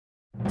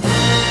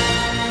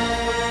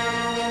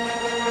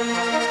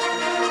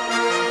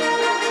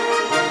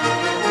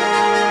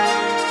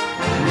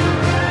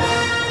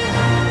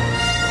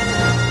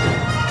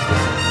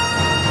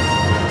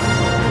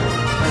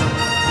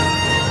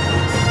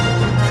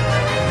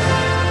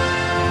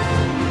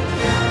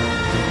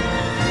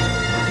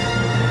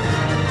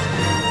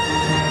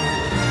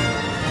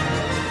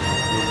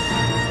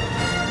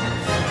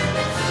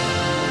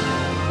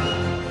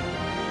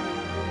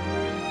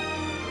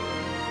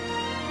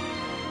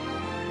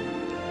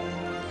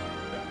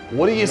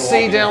What do you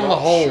see down the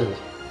hole?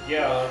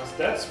 Yeah,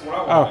 that's what I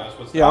want to ask.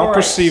 What's I'll Alright,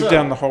 perceive so-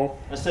 down the hole.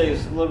 Let's take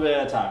this a little bit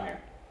at a time here.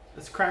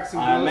 Let's crack some.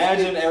 I glow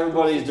imagine sticks.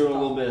 everybody's doing a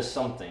little bit of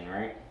something,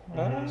 right?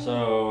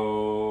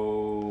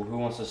 So, who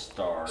wants to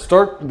start?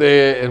 Start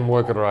there and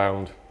work it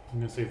around. I'm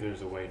gonna see if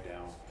there's a way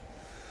down.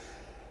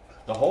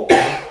 The hole?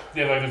 Yeah,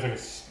 like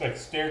there's like a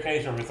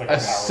staircase or if it's like A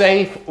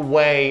safe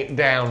way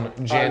down,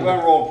 Alright, Jen. go ahead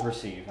and roll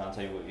perceive. I'll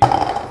tell you what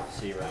you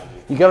see around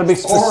you. You gotta be Or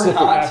specific.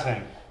 not.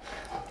 Nothing.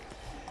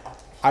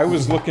 I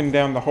was looking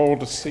down the hole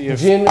to see if...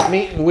 Jen,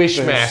 meet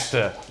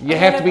Wishmaster. You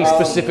have to be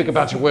specific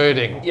about your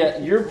wording. Yeah,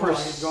 your Hold on,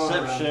 he's going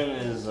around. perception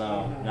is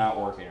not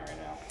working right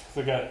now.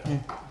 So I got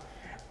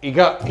You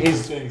got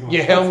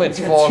your helmet's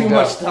You got too fogged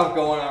much up. stuff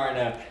going on right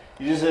now.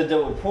 You just had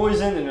dealt with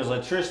poison and there's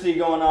electricity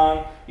going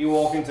on. You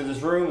walk into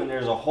this room and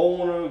there's a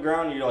hole in the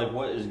ground and you're like,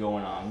 what is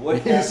going on? What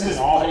is this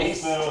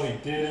place? He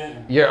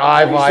didn't. Your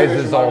eye Are you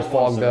serious? visor's You all might as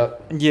well, fogged sir.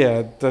 up.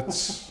 Yeah,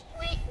 that's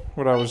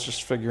what I was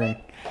just figuring.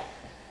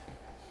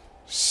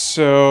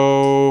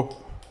 So...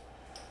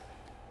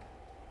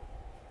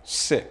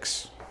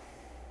 6.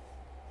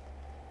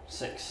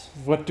 6.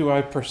 What do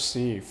I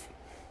perceive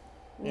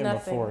in the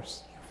Nothing.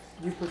 force?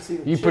 You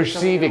perceive. You shit perceive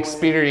coming your way.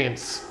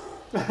 experience.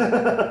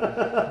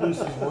 This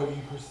is what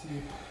you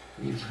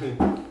perceive.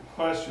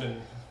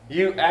 Question.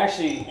 You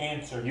actually,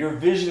 Answer. your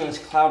vision is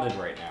clouded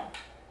right now.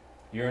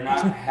 You're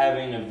not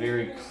having a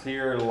very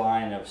clear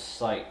line of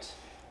sight.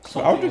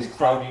 Something is Clouded?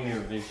 clouding your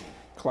vision.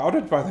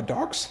 Clouded by the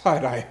dark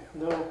side,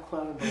 No,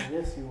 clouded by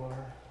yes, you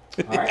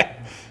are.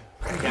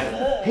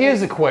 Alright?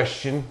 Here's a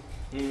question.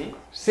 Mm-hmm.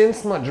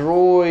 Since my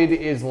droid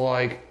is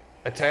like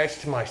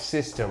attached to my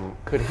system,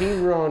 could he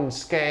run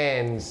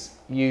scans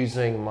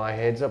using my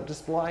heads-up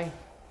display?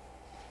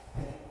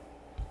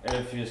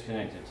 If he is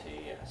connected to you,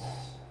 yes.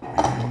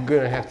 I'm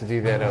gonna have to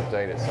do that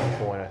update at some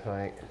point, I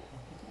think.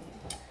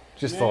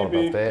 Just thought about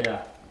Maybe. that.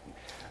 Yeah.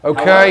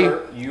 Okay.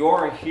 However, you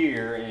are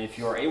here, and if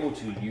you are able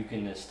to, you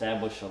can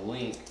establish a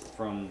link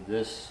from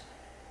this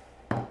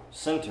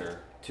center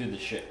to the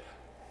ship.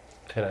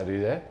 Can I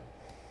do that?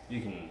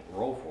 You can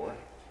roll for it.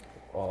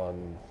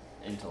 On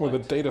Intellect. with a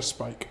data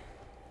spike.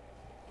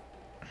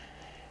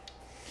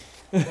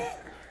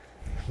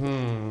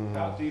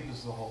 How deep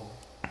is the hole?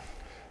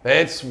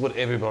 That's what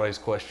everybody's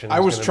question. I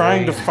is was gonna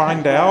trying be. to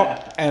find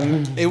out,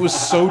 and it was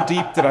so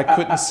deep that I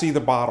couldn't see the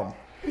bottom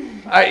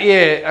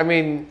Yeah, I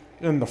mean,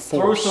 in the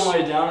Throw force.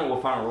 somebody down and we'll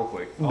find it real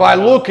quick. by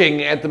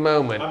looking at the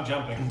moment, I'm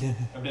jumping.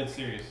 I'm dead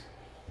serious.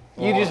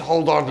 you just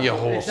hold on to your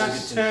It's not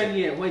horse. your turn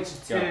yet. Wait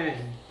your Go. turn.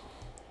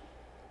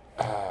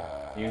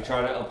 You can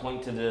try to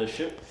uplink to the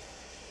ship.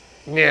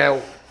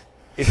 Now,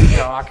 is it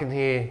dark in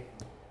here?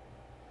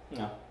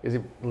 No, Is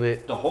it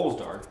lit? the hole's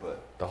dark,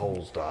 but The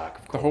hole's dark.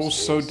 Of The course hole's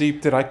it so is.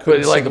 deep that I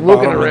couldn't But see like the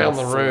looking bottom in around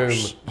the room,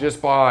 force. just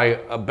by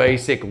a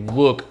basic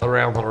look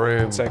around the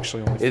room, It's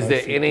actually only is 5 there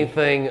feet.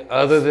 anything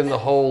other than the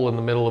hole in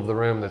the middle of the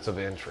room that's of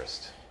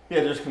interest?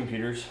 yeah, there's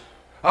computers.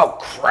 Oh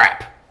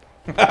crap!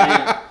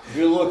 And if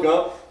you look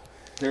up,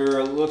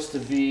 there looks to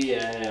be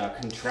a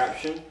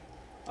contraption,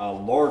 a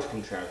large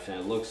contraption.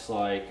 It looks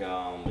like it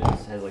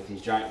has like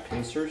these giant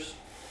pincers.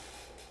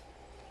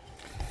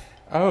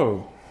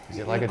 Oh. Is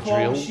it like a Claw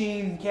drill?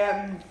 machine,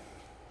 Captain.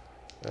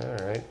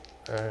 All right,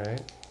 all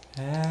right.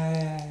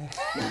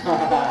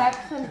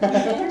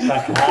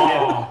 Like,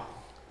 oh,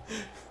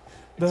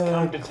 it's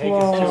come to take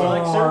us to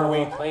claw. a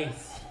faraway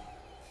place.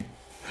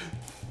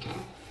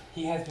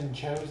 He has been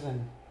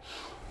chosen.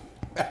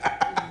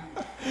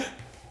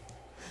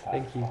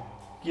 Thank you.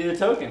 Get a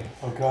token.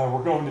 Oh god,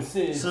 we're going to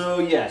Sid. So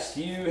yes,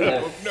 you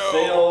have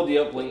failed the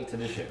uplink to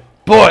the ship.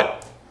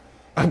 But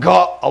I've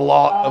got a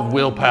lot of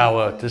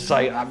willpower to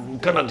say I'm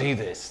gonna do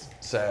this.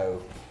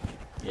 So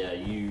Yeah,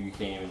 you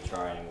can't even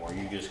try anymore.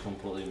 You just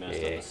completely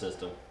messed up Yeah. the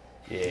system.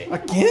 yeah,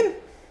 Again?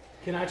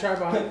 Can I try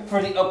behind?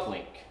 For the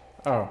uplink.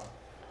 Oh.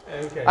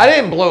 Okay. I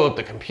didn't blow up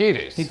the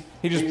computers. He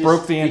just You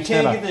broke the You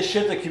can't antenna. get the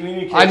ship to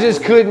communicate. I just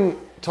with-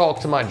 couldn't talk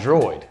to my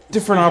droid.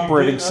 Different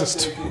operating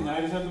system. Now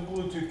I just have the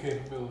Bluetooth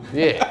capability.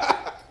 Yeah.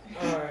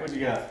 Alright. What you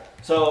got?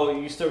 So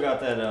you still got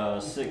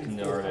that sick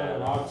or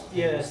that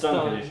Yeah, stun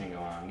stun. condition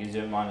going on. Gives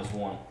you a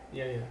 -1.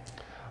 Yeah, yeah.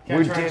 Can I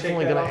We're try and shake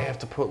definitely that gonna off? have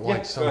to put Yeah, like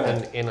go something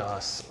ahead. in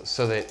us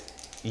so that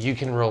you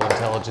can roll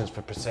intelligence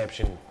for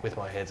perception with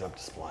my heads-up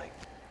display.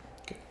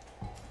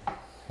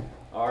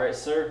 All right,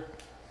 sir.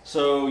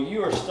 So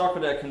you are stuck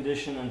with that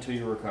condition until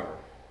you recover.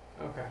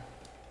 Okay.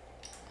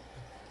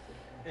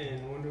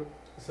 And when do,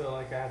 so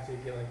like I have to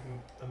get like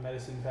a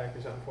medicine pack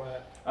or something for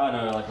that? Oh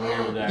no, like when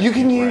you're able to You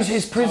can actually use rest.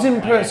 his prison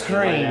Like, press actually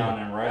lie cream. down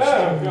and rest.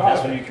 Oh, God.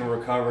 That's when you can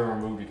recover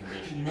and remove the You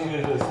condition. mean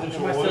it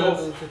essential Am I oils?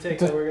 still to take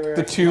The- the regular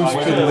the action? tubes Oh,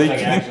 you could still leak.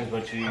 take actions,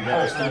 but you got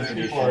the stun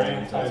condition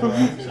until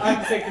I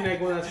can take the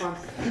next one, that's fine.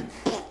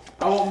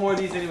 I want more of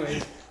these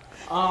anyways.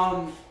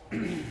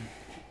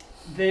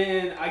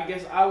 Then I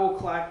guess I will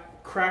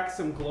crack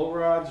some glow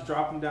rods,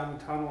 drop them down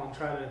the tunnel, and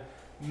try to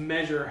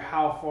measure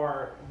how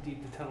far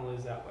deep the tunnel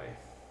is that way.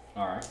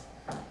 All right.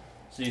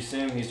 So you see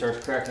him. He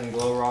starts cracking the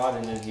glow rod,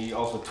 and then he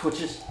also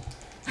twitches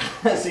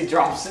as he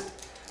drops it.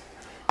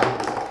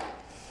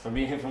 From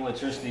being hit from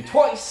electricity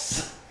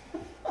twice.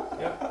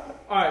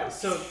 Alright,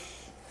 so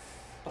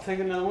I'll take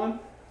another one.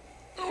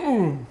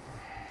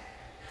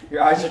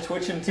 Your eyes are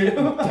twitching too.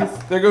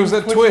 There goes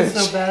that Twitching twitch.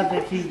 so bad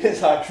that he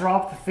It's like,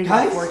 dropped the finger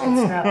Guys? before it could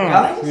snap.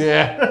 guys?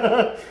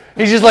 Yeah.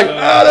 He's just like,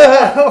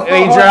 "Ah!"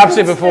 and he drops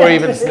it before he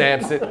even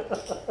snaps it.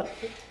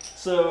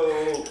 So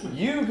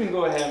you can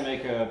go ahead and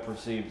make a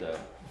perceive though.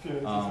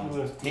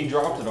 He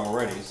dropped it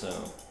already, so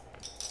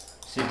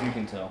see if you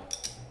can tell.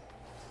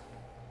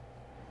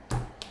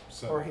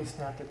 Or he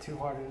snapped it too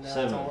hard and now it's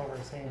 7. all over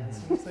his hands.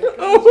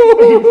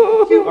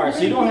 Alright, so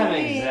you don't have an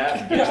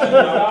exact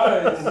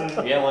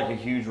guess. You have like a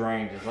huge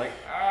range. It's like,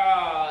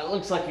 it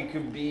looks like it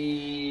could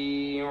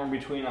be anywhere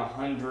between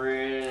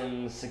 100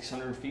 and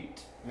 600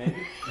 feet, maybe.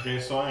 Okay,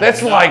 so I'm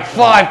That's gonna- like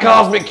 5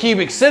 cosmic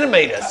cubic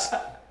centimeters.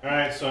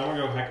 Alright, so I'm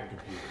gonna go hack a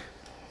computer.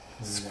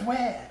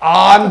 Square.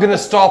 I'm gonna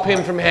stop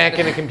him from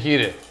hacking a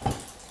computer.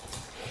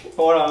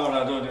 Hold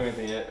on, don't do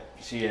anything yet.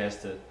 She has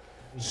to.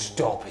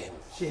 Stop him.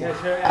 She has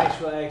her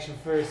actual action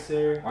first,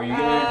 sir. Are you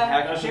gonna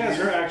hack Now the she has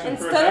computer? her action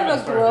first. I Instead haven't of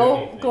a started glow,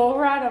 anything. glow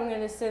rod, I'm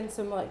gonna send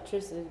some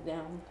electricity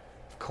down.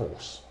 Of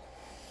course.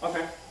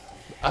 Okay.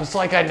 It's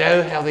like I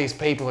know how these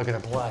people are gonna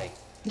play.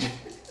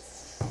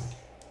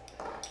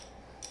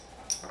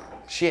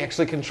 She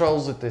actually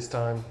controls it this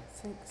time.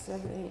 6,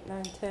 7, 8,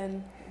 9,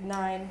 10,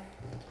 9.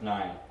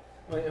 9.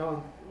 Wait, hold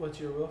on. What's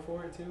your will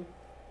for it too?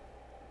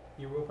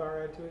 Your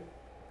willpower add to it?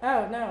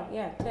 Oh no,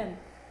 yeah, 10.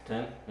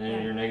 10? And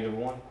Yeah. you're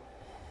 -1?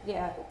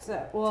 Yeah,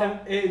 so well, 10,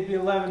 it'd be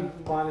 11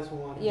 minus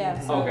 1. Yeah,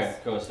 so Okay,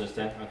 cool. So it's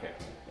 10. Okay.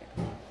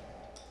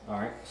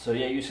 Alright, so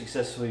yeah, you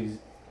successfully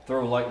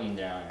throw lightning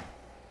down.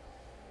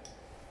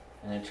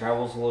 And it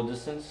travels a little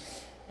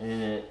distance,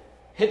 and it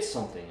hits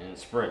something, and it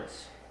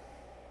spreads.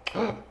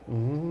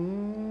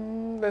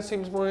 That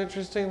seems more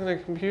interesting than a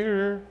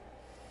computer.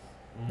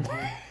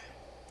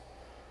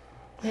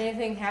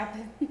 anything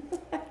happen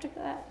after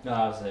that? No,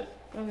 that was it.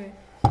 Okay.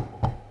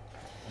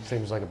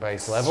 Seems like a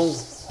base level.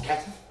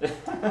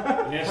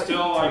 And it's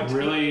still like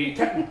really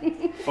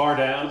far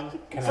down.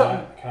 Can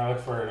I try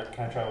looking for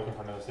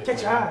another safe way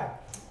Catch your down? eye.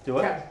 Do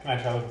what? Can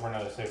I try looking for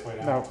another safe way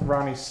down? No,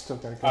 Ronnie's still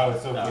got to go. Oh, it's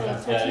still No,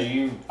 yeah.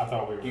 yeah, I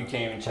thought we were. you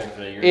can't even check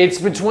for that. It's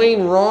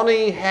between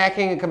Ronnie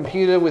hacking a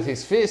computer with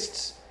his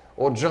fists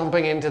or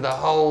jumping into the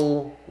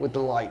hole with the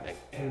lightning.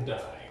 And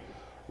dying.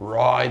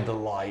 Ride the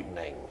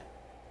lightning.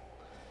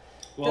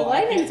 Well,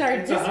 lightnings are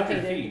it's 100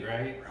 dissipated. feet,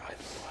 right? Ride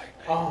the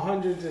lightning.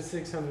 100 to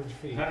 600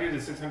 feet. 100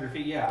 to 600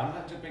 feet. Yeah, I'm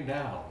not jumping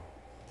down.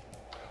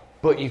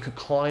 But you could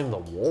climb the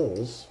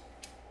walls.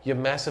 You're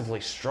massively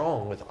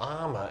strong with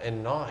armor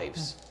and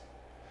knives.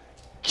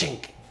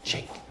 Chink,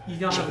 chink. You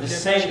don't have a The jet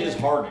sand machine? is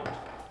hardened,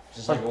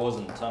 just like it was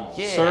in the tunnel.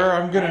 Yeah. Sir,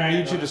 I'm going to Alright, need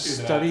you to let's do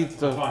that. study I'm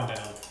the. fine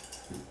down.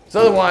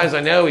 So otherwise,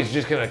 I know he's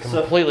just gonna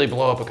completely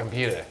blow up a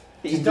computer.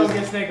 He Just don't just-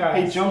 get snake He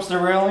eyes. jumps the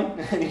railing.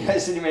 You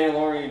guys see the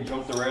Mandalorian and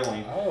jump the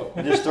railing Oh.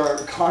 and just start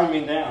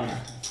climbing down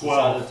the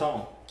side of the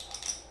tunnel.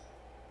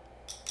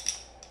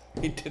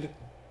 He did it.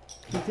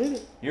 He did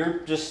it. You're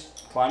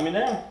just climbing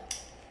down.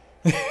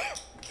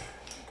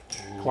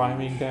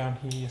 Climbing down,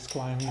 he is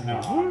climbing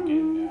No, down. I'm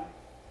getting down.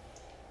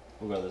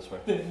 We'll go this way.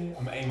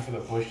 I'm aiming for the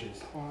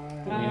bushes.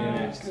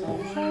 Yeah.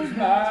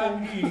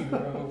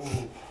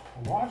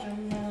 Watch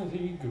him as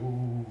he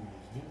goes.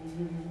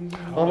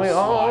 On the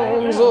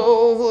arms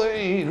of the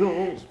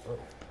eagles.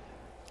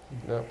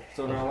 No.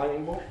 Still not a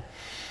lightning bolt?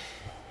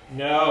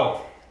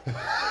 No.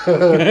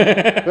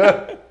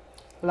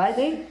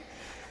 Lightning?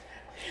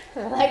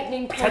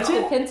 Lightning Touch the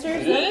it?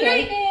 pincers.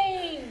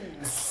 Okay.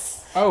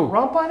 Oh,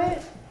 Rump on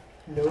it?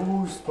 No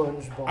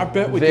SpongeBob. I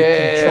bet we could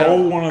There-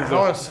 control one of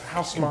How, the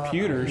how smart.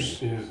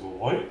 computers Is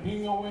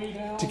lightning away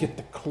down? to get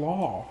the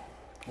claw.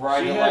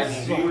 Ride She the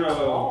has lightning.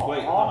 0.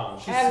 Wait, hold on.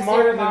 She's I have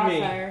smarter 0 than me.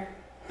 modifier.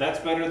 That's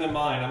better than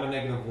mine. I'm a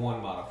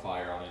 -1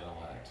 modifier on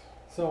intellect.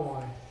 So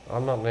why?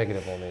 I'm not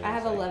negative on anything. I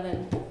have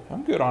 11.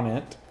 I'm good on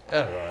it.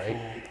 Alright.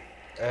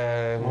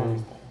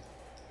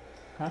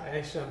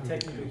 Actually, I'm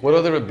technically. What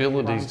other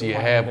abilities do you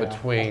have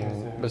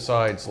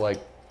besides like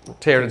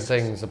tearing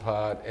things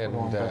apart and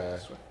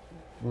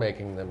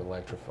making them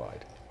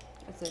electrified?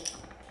 That's it.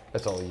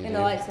 That's all you And do. the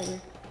lightsaber.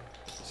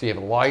 So you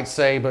have a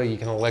lightsaber, you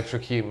can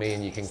electrocute me,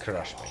 and you can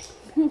crush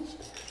me.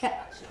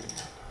 That's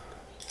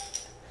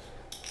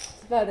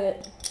about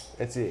it.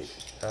 That's it.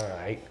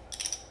 Alright.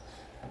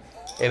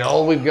 And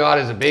all we've got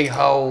is a big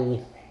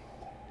hole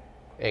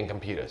and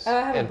computers. Oh,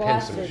 I have a and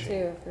pencil blaster machine.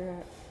 too. I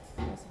forgot.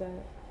 That's about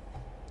it.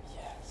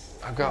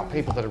 I've got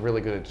people that are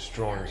really good at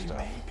destroying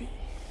stuff.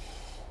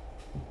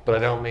 But I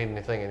don't need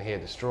anything in here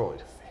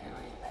destroyed.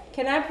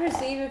 Can I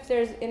perceive if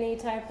there's any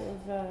type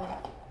of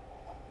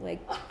like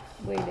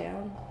way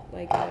down,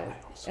 like a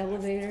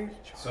elevator?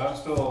 So I'm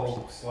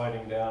still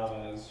sliding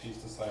down as she's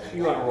deciding.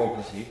 You want to roll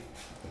perceive?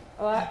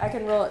 Oh, I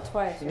can roll it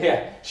twice. Right?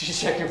 Yeah.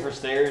 She's checking for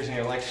stairs and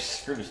you're like,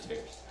 screw the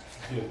stairs.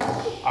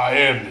 I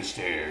am the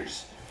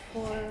stairs.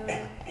 4, 5,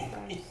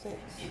 6.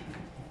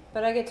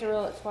 But I get to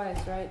roll it twice,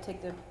 right?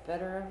 Take the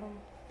better of them.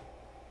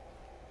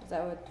 Is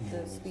that what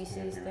the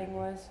species thing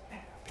was?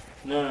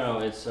 No,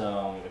 it's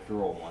if you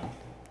roll 1.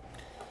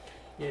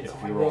 Yeah, it's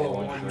If you roll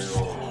 1,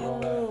 3 roll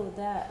 1. Oh,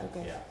 that.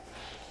 Okay. Yeah.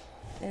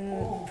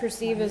 And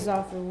perceive is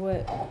off of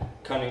what?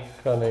 Cunning.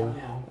 Cunning.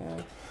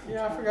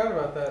 Yeah, I forgot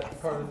about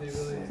that part of the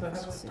abilities. I have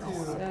it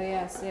too. So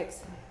yeah, 6.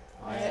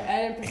 Oh, I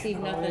yeah. didn't perceive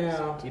nothing.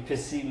 Yeah. You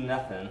perceive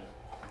nothing.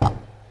 There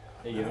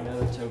you go,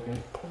 another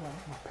token.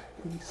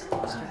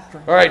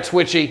 All right,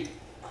 Twitchy.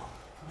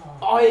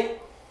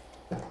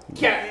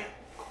 Captain.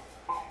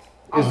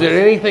 Is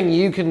there anything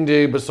you can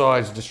do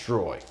besides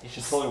destroy? You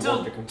should slowly work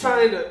Still the computer.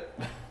 trying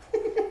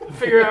to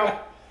figure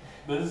out.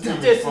 This is gonna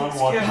be Distance, fun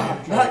watching yeah.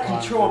 him try to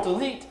climb down.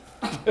 delete.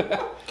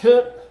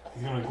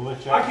 He's gonna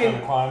glitch I out, can-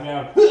 gonna climb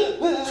down.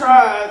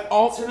 Try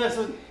Alt to mess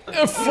with.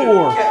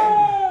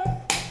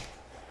 F4.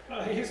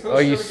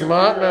 Are you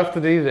smart enough to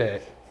do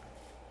that?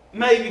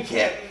 Maybe,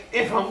 Captain,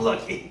 if I'm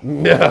lucky.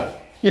 No,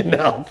 you're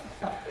not.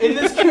 In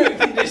this current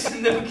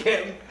condition, no,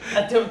 Captain.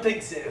 I don't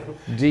think so.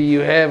 Do you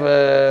have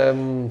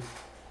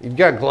you've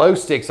got glow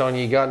sticks on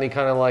you. You got any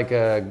kind of like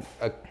a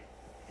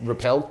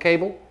rappel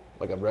cable?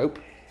 Like a rope?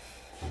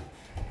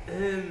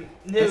 No,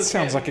 That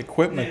sounds like Captain.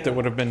 equipment No. that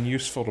would have been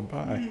useful to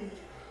buy.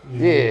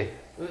 Yeah.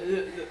 There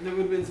would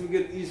have been some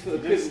good useful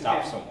Just equipment.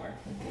 stop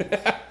Captain.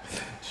 somewhere.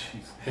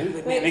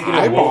 They get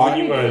I a bought-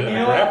 you a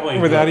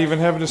grappling Without hook. even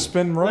having to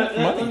spend Let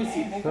money. me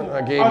see.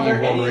 I gave Are you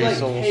there one any like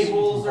resource.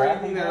 cables or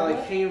anything that are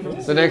like hanging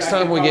from The next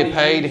time we get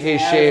paid, his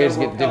shares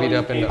get divvied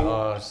up into cable.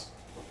 ours.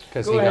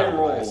 Because Go he ahead got and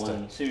roll blasted.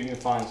 and see if you can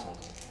find something.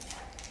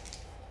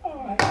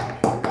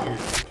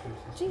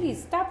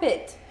 Jeez, stop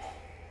it.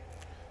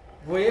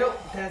 Well,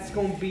 that's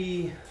gonna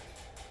be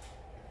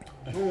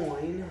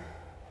 9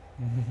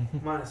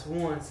 minus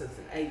 1, so it's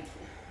an 8.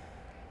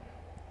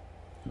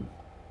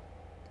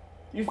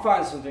 You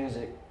find some things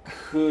that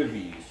could be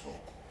useful.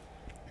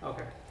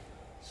 Okay.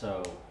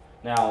 So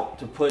now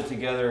to put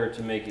together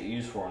to make it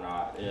useful or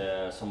not,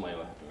 somebody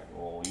will have to make a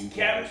roll. You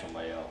can or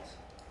somebody else.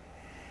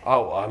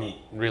 Oh, I'm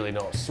really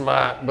not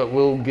smart, but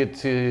we'll get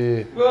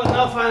to. Well,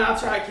 no, fine. I'll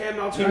try, Captain.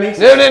 I'll try.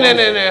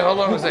 No. Hold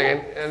on a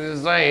second. I'm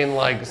just saying,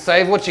 like,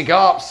 save what you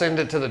got, send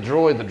it to the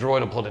droid. The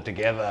droid will put it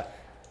together.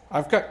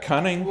 I've got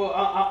cunning. Well,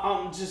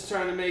 I'm just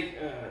trying to make,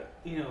 a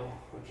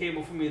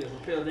cable for me to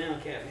rappel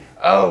down, Captain.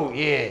 Oh,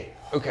 yeah.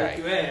 Like Okay.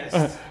 you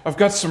asked. I've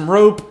got some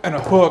rope and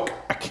a hook.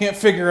 I can't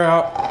figure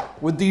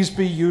out, would these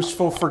be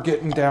useful for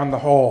getting down the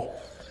hole?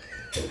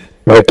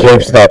 My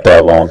cape's not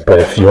that long, but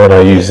if you want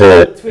to use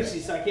it, Twitchy,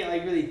 so I can't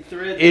like really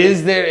thread.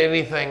 Is there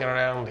anything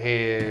around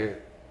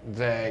here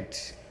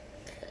that.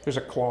 There's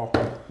a claw.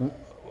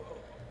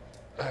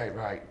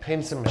 Right.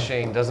 Pincer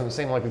machine doesn't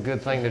seem like a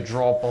good thing to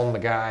drop on the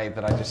guy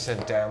that I just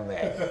sent down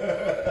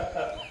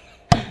there.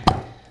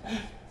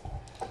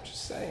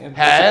 Just saying.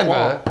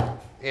 However,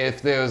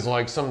 if there was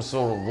like some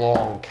sort of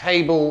long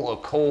cable or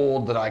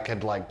cord that I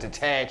could like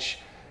detach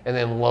and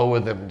then lower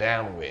them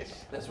down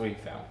with. That's what he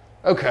found.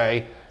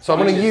 Okay, so I'm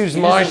He going to just- use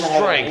he my just doesn't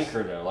have an strength.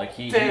 Anchor though. Like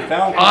he Damn.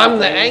 found. I'm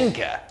the things,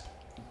 anchor.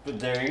 But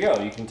there you go.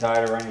 You can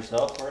tie it around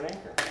yourself for an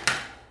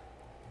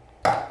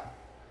anchor.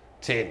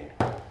 10.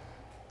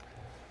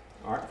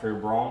 All right, for your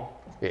brawn.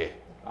 Yeah.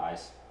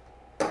 Nice.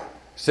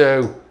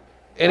 So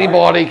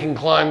anybody can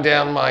climb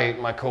down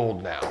my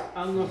cord now.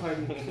 I don't know if I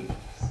can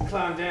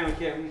climb down,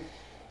 Captain.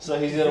 So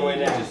he's the other way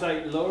down. Just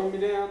like lower me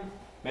down.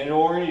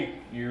 Mandalorian,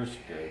 you're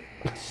good.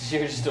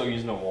 You're still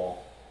using a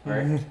wall,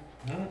 right?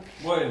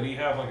 What, did he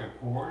have like a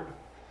cord?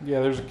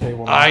 Yeah, there's a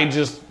cable. I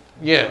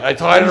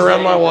tied it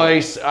around my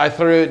waist. I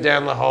threw it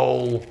down the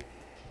hole.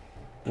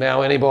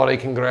 Now anybody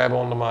can grab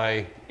onto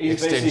my He's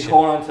basically extension.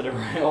 holding onto the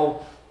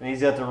rail, and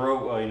he's got the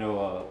rope,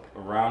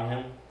 around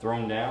him,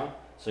 thrown down.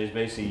 So he's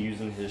basically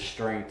using his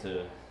strength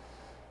to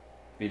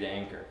be the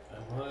anchor.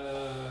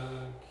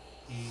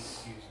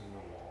 He's using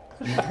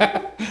the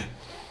wall.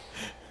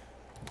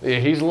 Yeah,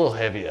 he's a little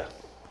heavier.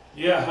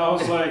 Yeah, I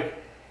was like,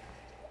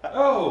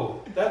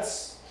 oh,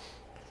 that's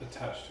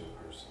attached to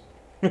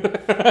a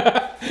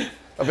person.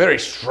 A very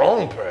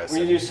strong What do you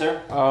person. do,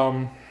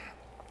 sir?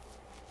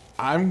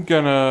 I'm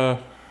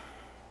gonna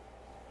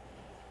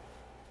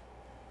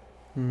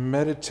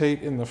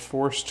meditate in the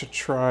Force to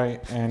try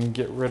and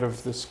get rid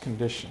of this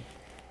condition.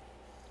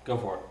 Go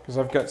for it. Because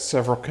I've got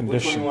several Which one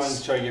you want to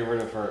conditions. try to get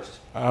rid of first?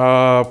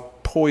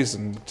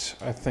 Poisoned,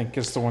 I think,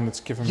 is the one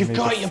that's given You've me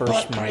got the your first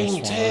butt minus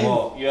cream, one. too.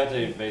 Well, you have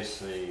to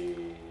basically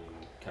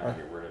kind of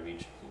get rid of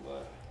each of the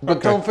But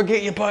Okay. don't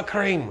forget your butt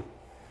cream.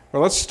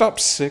 Well, let's stop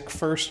sick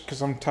first,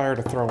 because I'm tired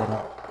of throwing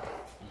up.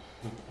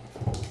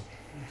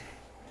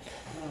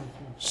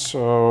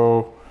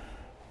 So,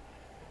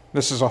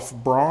 this is off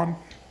of brawn,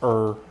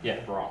 or Yeah,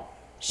 brawn.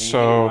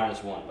 so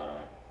 -1, by the way.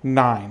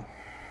 9.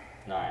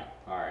 9.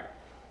 Alright.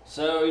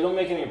 So you don't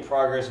make any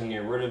progress and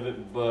get rid of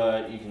it,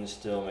 but you can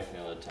still make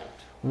another attempt.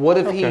 What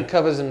if he Okay.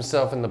 covers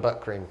himself in the butt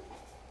cream?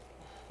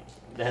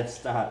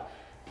 It's not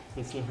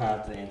the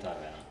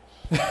anti-venom.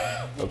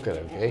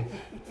 Okay.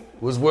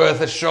 Was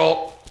worth a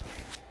shot.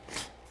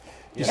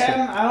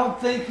 Captain, I don't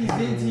think he's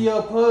into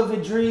your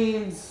pervert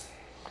dreams.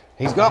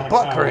 He's got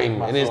butt Kinda cream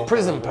like in his myself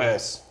prison over there.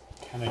 purse.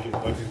 Kind of give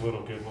like a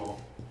little good little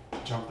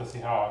jump to see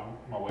how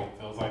my weight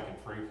feels like in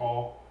free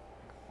fall.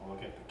 I'll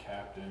look at the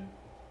captain,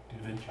 do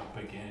the jump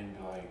again, and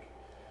be like,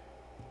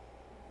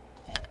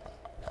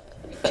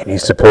 Can you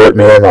support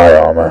me in my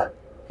armor?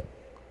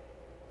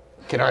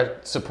 Can I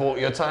support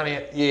your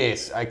tiny?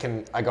 Yes, I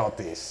can. I got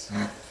this.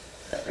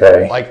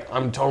 Okay. Like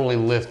I'm totally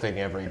lifting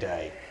every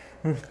day.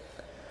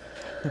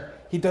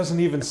 He doesn't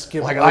even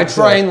skip. Like leg I day.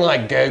 train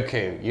like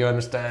Goku. You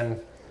understand?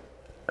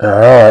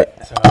 Alright.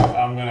 So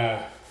I'm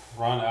gonna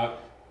run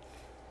up,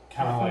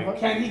 kind of like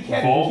Can he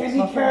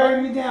vault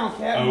carry me down,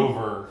 Captain?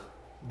 over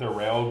the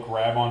rail,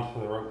 grab onto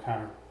the rope,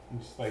 kind of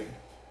just like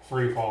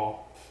free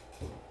fall,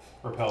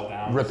 rappel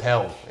down.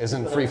 Repel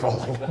isn't free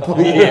falling.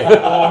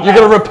 Well, You're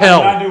gonna I'm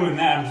repel. not doing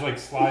that. I'm just like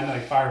sliding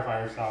like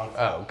firefighter style.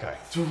 Oh, okay.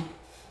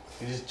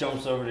 He just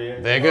jumps over the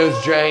edge. There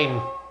goes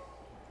Jane.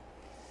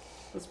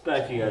 Let's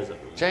back you guys up.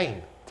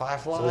 Jane, So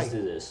Firefly. let's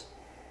do this.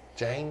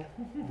 Jane,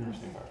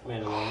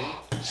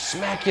 Mandalorian.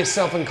 smack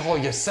yourself and call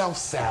yourself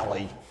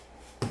Sally.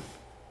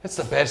 It's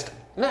the best.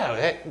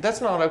 No,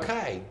 that's not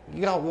okay.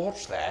 You gotta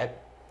watch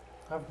that.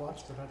 I've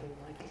watched it. I didn't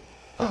like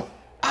it.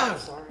 Oh,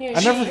 Sorry. Here,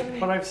 I never- give me-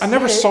 But I've I seen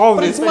never it. saw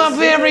but the. it's my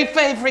very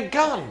favorite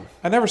gun.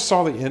 I never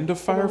saw the end of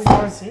I've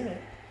Firefly. seen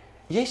it.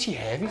 Yes, you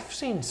have. You've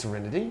seen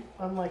Serenity.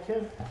 Unlike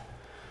him.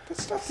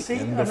 That's not the See,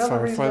 end of another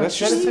reason Firefly. I That's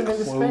just jettison the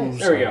into space. close.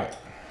 There we go.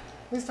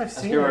 At least I've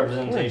That's seen your it. I'm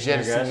gonna representation,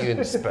 here, jettison guys. you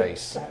into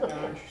space.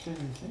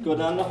 Go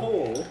down the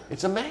hole.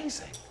 It's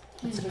amazing.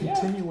 It's a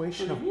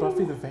continuation of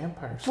Buffy the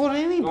Vampire Slayer. For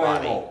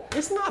anybody. Right.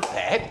 It's not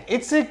that.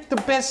 It's the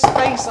best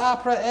space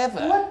opera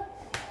ever.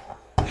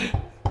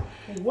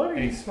 What are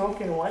you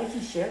smoking? Why is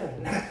he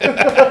sharing?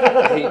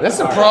 That's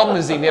the problem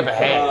is he never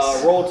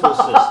has. Roll to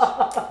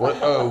assist. What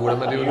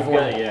am I doing You've for?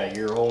 got it, yeah,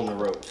 you're holding the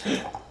rope.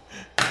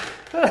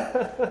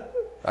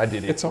 I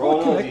did it. It's a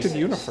Roll whole all connected D6.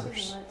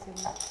 universe.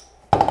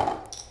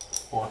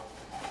 4.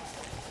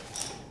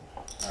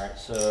 Alright,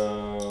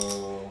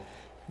 so.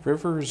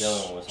 River's The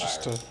other one was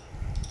just higher.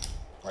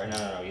 Right,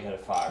 no, you had a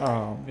 5.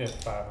 Yeah,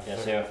 5. Yeah,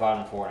 so you have a 5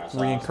 and 4 now. a So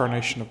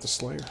reincarnation of the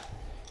Slayer.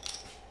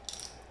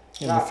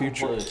 In not the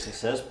future. completely a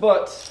success,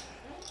 but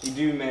you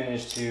do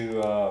manage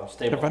to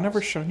stabilize. Have I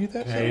never shown you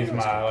that? Yeah, I use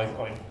my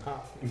like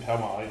impel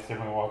my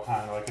lightsaber while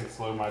kind of like it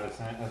slow my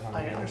descent as I'm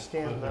I getting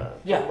understand closer.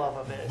 the Yeah. love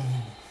of it.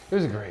 It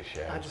was a great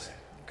show. I just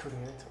couldn't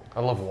get into it. I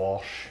love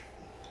Wash.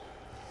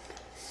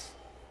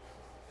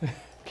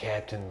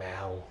 Captain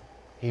Mal.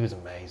 He was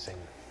amazing.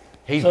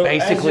 He's So,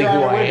 basically as who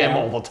you're on I your way am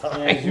down- all the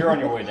time. Yeah, you're on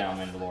your way down,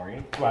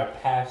 Mandalorian. So I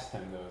passed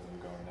him though as I'm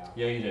going down.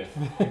 Yeah, you do.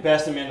 You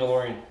passed the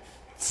Mandalorian.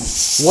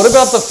 What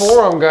about the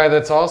forearm guy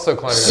that's also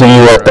climbing? See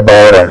you at the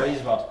bottom. Well,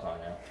 he's about to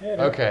climb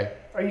now. Okay.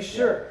 Are you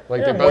sure? Like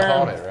Yeah, they're both wearing,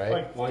 on it, right?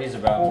 like- Well, he's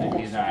about to.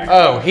 He's not.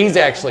 Oh, he's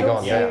actually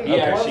gone Yeah, down. he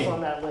Okay. actually- was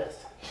on that list.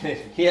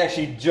 He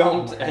actually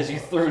jumped as you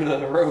threw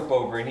the rope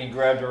over, and he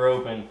grabbed the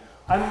rope and.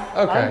 I'm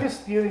Okay.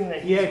 disputing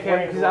that he's Yeah,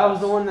 wearing because I was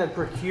the gloves. one that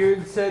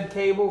procured said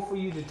cable for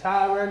you to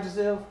tie around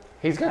yourself.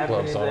 He's got Happened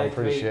gloves to on, I'm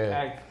pretty activate sure.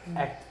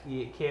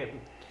 Yeah,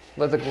 Captain.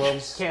 Leather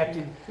gloves.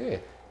 Captain. Yeah.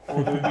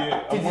 Well, dude,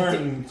 yeah, I'm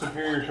wearing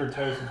superior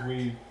cortosis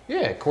weave.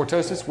 Yeah,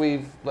 cortosis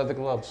weave leather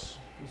gloves.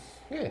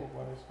 Yeah,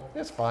 What is that?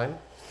 that's fine.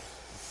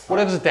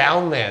 Whatever's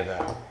down there,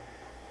 though,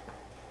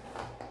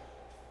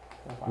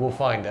 we'll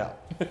find out.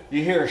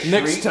 You hear a shriek.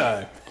 Next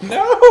time.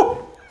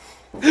 No!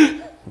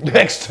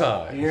 Next You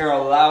time. hear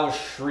a loud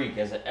shriek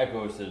as it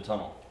echoes to the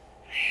tunnel.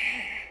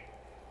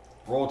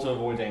 Roll to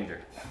avoid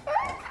danger.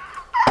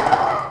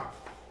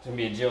 It's gonna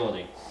be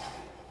agility.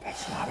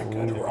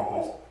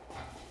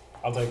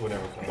 I'll take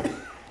whatever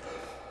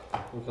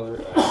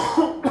color.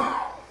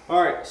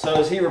 Alright, so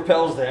as he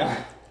repels down,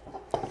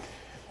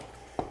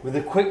 with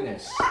a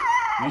quickness,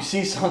 you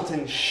see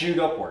something shoot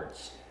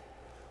upwards.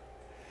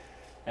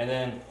 And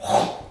then,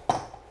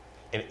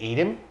 And eat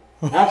him?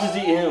 not just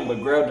eat him,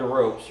 but grab the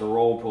ropes or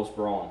roll plus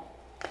brawn.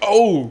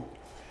 Oh!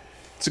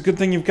 It's a good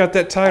thing you've got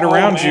that tied Oh,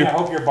 around man, you. I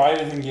hope your body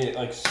doesn't get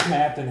like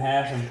snapped in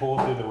half and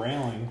pulled through the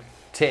railing.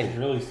 It 10.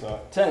 really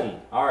sucks.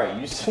 10. Alright,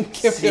 you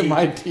Give see, him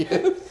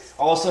ideas.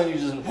 all of a sudden you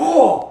just,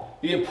 whoa!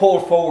 You get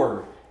pulled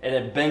forward, and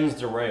it bends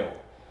the rail.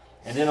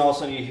 And then all of a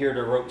sudden you hear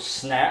the rope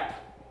snap,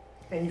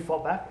 And you fall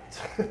backwards.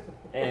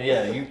 and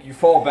yeah, you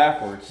fall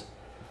backwards.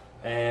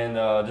 And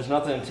there's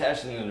nothing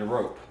attached to the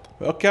rope.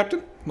 Well,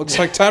 Captain, looks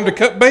like time to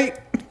cut bait.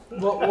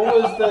 What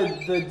was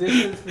the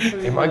distance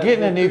between? Am I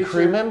getting a new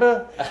crew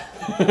member?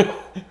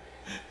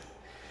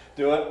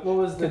 Do it. What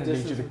was the Gonna need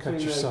you distance to cut between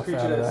the yourself creature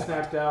out of that that.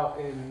 snapped out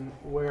and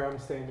where I'm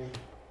standing?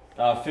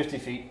 50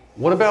 feet.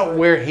 What about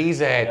where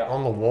he's at Yeah.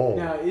 on the wall?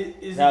 Now,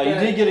 isn't Now, you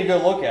that, did get a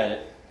good look at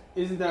it.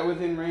 Isn't that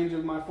within range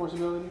of my force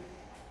ability?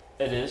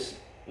 It is.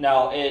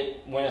 Now,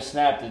 when it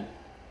snapped, it It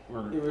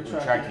retracted.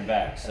 retracted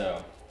back,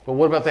 so. But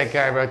what about that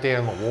guy right there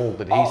on the wall?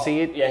 Did he Oh,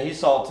 see it? Yeah, he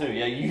saw it too.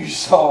 Yeah, you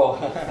saw.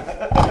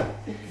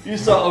 You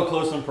saw up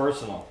close and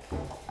personal.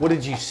 What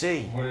did you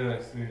see? What did I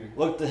see?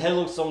 Look, the head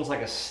looks almost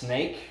like a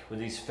snake with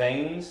these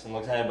fangs, and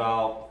looks had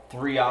about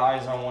 3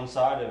 eyes on one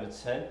side of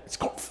its head. It's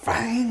got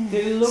fangs.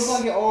 Did it look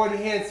like it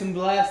already had some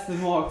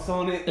blasting marks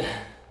on it?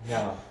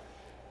 Yeah.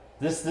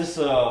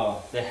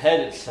 The head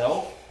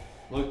itself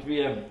looked to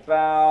be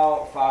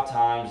about 5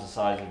 times the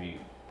size of you.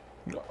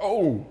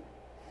 Oh!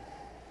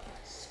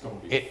 It's gonna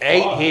be It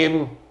ate fun.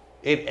 him.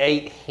 It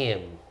ate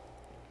him.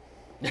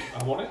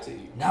 I want it to.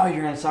 Now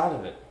you're inside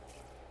of it.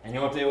 And you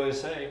know what they always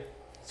say?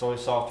 It's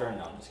always softer.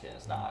 No, I'm just kidding.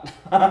 It's not.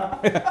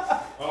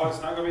 Oh,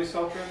 it's not gonna be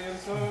softer on the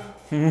inside.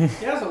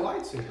 He has a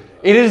lightsaber though.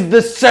 It is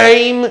the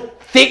same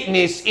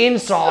thickness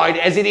inside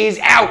as it is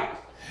out.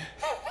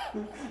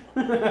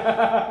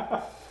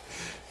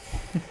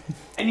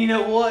 And you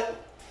know what?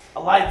 A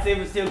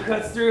lightsaber still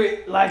cuts through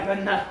it like a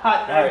hot knife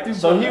Alright, through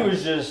so butter. he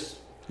was just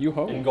You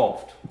hope.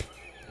 engulfed.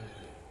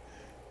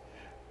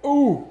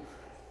 Ooh.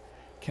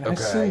 Can I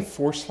Okay. send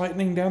force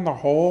lightning down the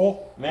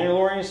hole?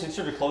 Mandalorian, since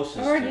you're the closest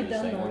to Already this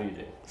done thing, that. what do you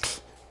do?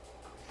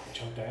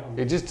 Jump down.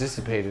 It just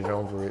dissipated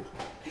over it.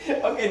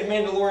 Okay, the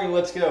Mandalorian,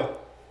 let's go.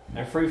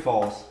 And free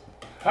falls.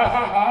 Ha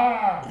ha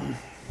ha!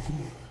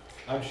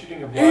 I'm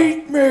shooting a blaster.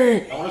 Eat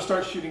me! I want to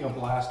start shooting a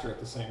blaster at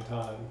the same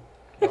time.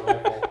 A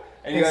rifle.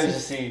 And you guys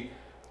just see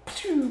As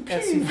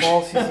he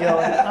falls, he's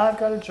yelling, I've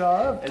got a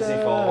job. as he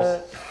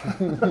falls.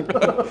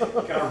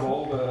 Can I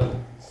roll to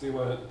see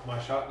what my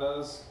shot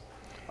does?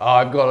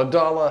 I've got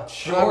 $1.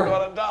 Sure.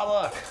 I've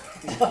got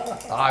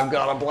 $1. I've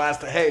got a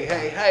blaster. Hey,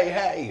 hey, hey,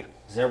 hey.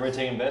 Is everybody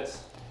taking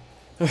bets?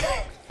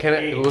 Can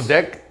it, will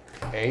Deck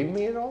aid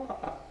me at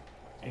all?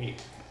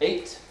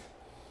 8.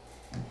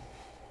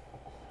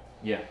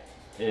 Yeah.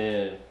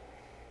 It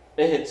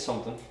hits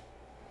something.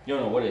 You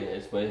don't know what it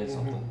hits, but it hits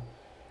something.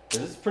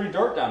 'Cause it's pretty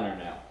dark down there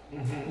now.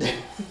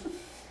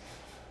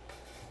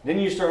 Then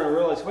you start to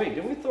realize, wait,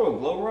 did we throw a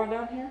glow rod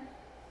down here?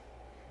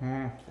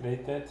 It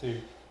ate that too.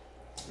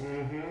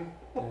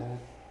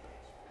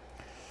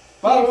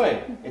 By the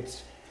way,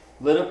 it's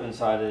lit up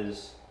inside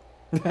his.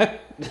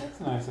 That's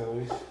nice at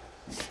least.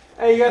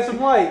 Hey, you got some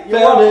light. You're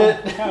Found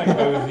welcome. it. Kind of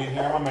cozy in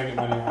here. I'm gonna make it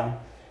money on.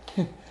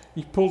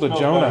 You pulled a Smells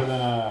better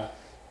Jonah.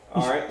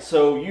 than Alright,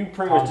 so you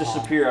pretty much Pom-pom.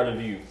 disappear out of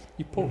view.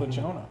 You pulled a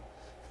Jonah.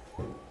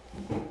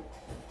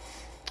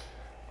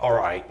 All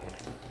right.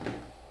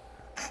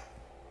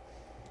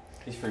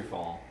 He's free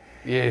falling.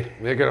 Yeah,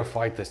 we're going to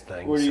fight this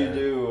thing. What do you so-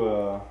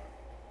 do?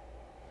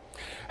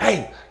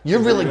 Hey, you're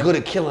really good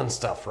at killing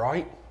stuff,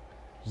 right?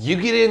 You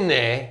get in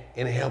there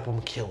and help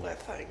them kill that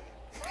thing.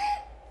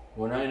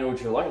 Well, now you know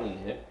what your lightning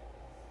hit.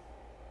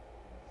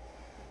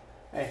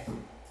 Hey.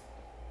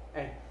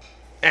 Hey.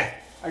 Eh.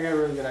 I got a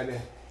really good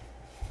idea.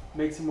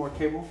 Make some more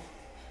cable.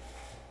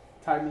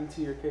 Tie me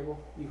to your cable.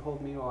 You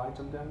hold me while I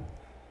jump down.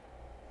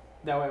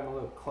 That way I'm a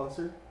little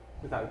closer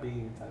without being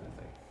inside the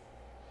thing.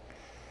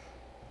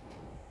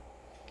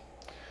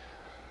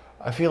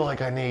 I feel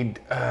like I need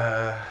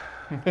my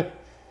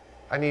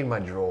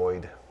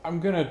droid. I'm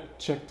gonna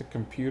check the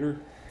computer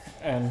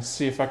and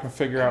see if I can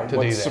figure out To do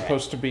what's that.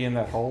 supposed to be in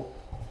that hole.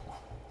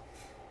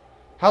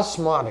 How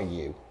smart are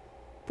you?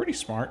 Pretty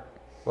smart.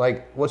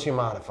 Like, what's your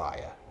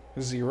modifier?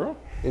 0?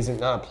 Is it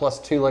not a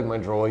 +2 like my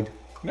droid?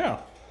 No.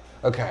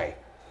 Okay.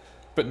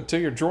 But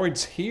until your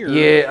droid's here,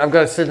 Yeah, I've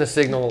got to send a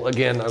signal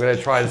again. I'm going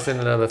to try to send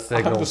another I'm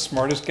signal. the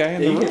smartest guy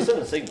in Yeah, the you can room. send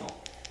a signal.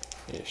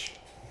 Ish.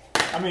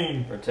 I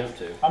mean, Or attempt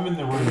to. I'm in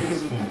the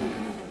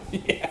room.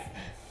 Yeah.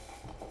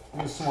 I'm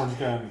the smartest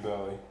guy in the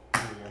belly.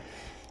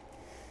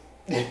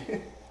 There you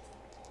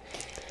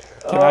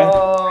Can I?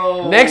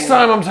 Oh. Next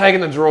time I'm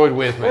taking the droid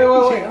with me. Wait,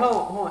 hold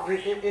on.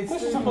 It's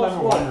That's 3 something plus I've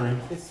been what?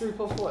 wondering. It's 3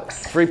 plus what?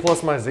 3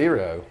 plus my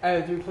 0.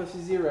 3 plus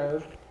is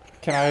 0.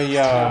 Can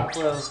I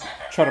Well,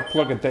 try to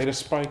plug a data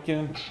spike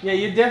in? yeah,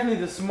 you're definitely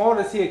the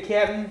smartest here,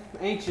 Captain,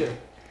 ain't you?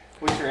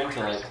 What's your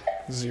intellect?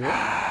 0?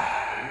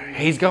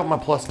 He's got my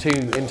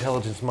 +2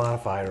 intelligence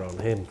modifier on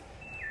him.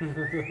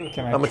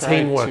 Can I I'm a try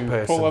teamwork to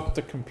person. pull up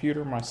the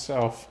computer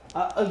myself?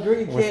 I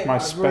agree, With Captain. my I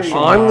agree.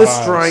 special- I'm the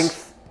eyes.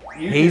 strength,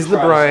 You he's can the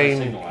try to send a brain,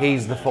 signal out,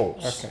 he's the man.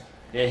 force. Okay.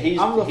 Yeah, he's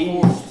I'm the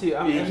he's, force, too. He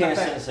in can't fact-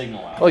 send a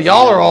signal out. Well,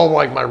 y'all are all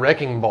like my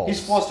wrecking balls.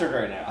 He's flustered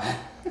right now.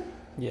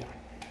 Yeah.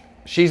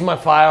 She's my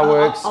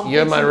fireworks, I'm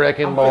you're my fixing-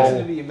 wrecking I'm fixing to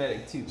ball. be a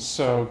medic, too.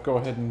 So go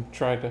ahead and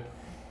try to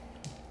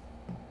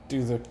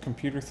do the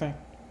computer thing.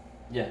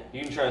 Yeah,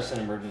 you can try to send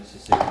emergency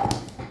signal.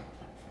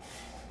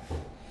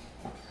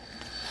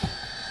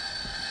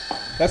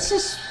 That's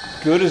as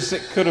good as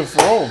it could have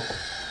rolled.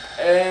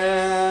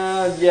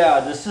 And yeah,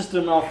 the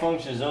system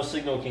malfunctions. No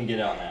signal can get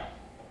out now.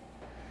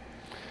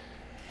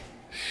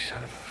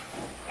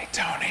 Hey,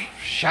 Tony.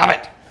 Shove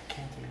it.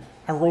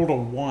 I rolled a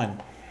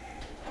 1.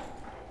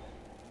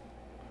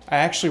 I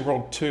actually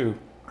rolled 2,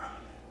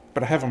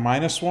 but I have a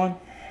 -1.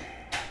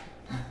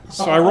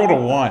 So I rolled a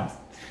 1.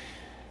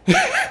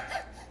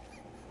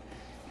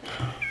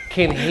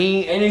 Can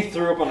he And he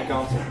threw up on the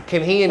console.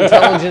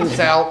 intelligence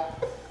out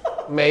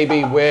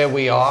maybe where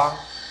we are?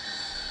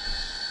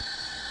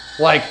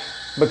 Like,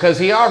 because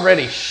he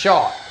already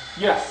shot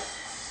Yeah.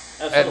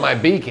 at my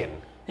beacon.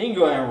 He can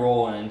go ahead and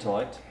roll an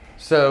intellect.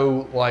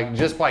 So, like,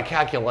 just by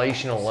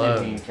calculation See if he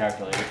alone, can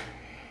calculate it.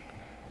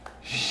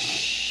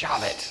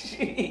 shove it.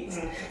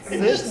 Jeez.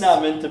 It's just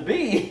not meant to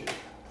be.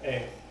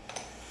 Hey,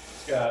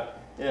 Scott,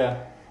 Yeah.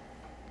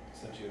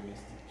 sent you a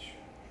message.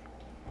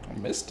 A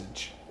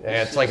mistage.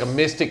 Yeah, it's like a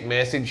mystic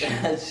message.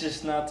 It's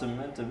just not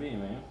meant to be,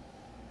 man.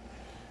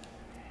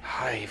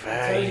 Hi, So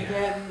you Vay.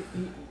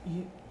 Captain,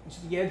 you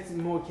should get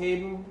some more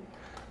cable.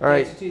 All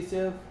right, Attach it to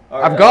yourself.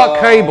 All right, I've got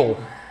cable.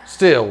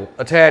 still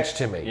attached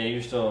to Yeah, me.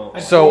 you're still.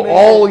 So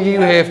all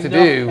you have to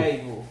do,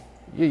 Cable.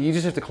 you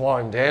just have to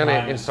climb down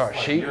it and start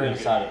Like, shooting. You're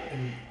inside of it.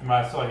 Am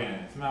I still like in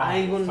its mouth? I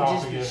ain't gonna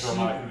just be esophagus, or am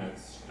I shooting. in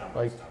its stomach?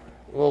 Like,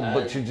 well,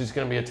 but you're just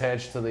going to be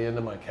attached to the end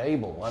of my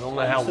cable. I don't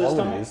know how System?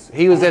 long it is.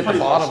 He was at the I'm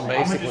bottom gonna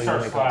just basically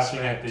start when it got slashing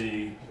at snapped.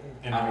 the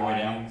end On of the way the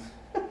down. wings.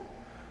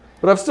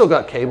 But I've still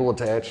got cable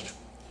attached.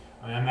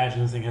 I mean, I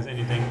imagine this thing has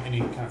any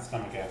kind of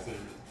stomach acid,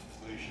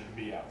 so you shouldn't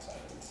be outside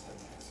of its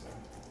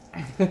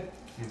stomach. So I'm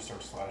gonna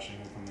start slashing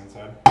it from the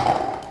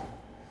inside.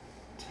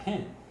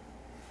 10.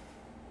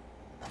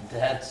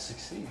 That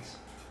succeeds.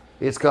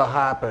 It's got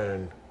high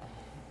burn.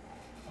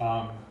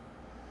 What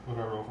do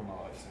I roll for my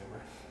lightsaber?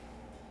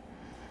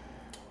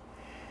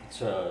 It's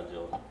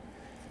Jill.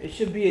 It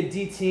should be a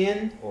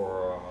D10.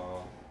 Or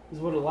Is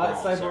what a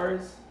sorry. lightsaber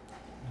is.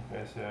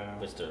 Okay, so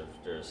which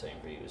they're the same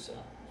for you. So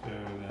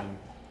then.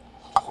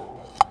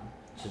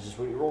 so just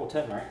what you roll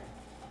 10, right?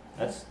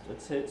 That's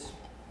hits.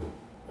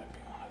 Might be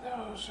one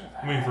of those.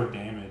 I mean, for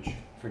damage.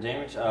 For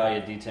damage,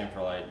 yeah, D10 for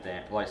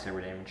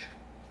lightsaber damage.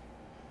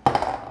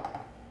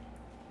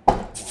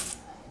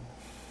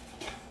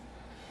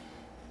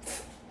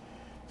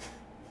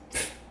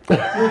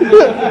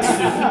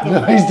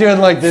 No, he's doing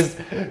like this.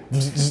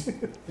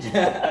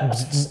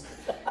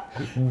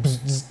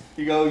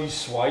 You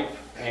swipe,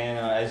 and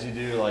as you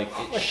do, like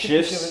it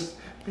shifts.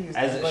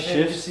 As it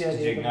shifts, because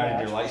you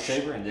ignited your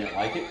lightsaber and didn't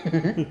like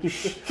it,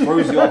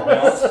 throws you off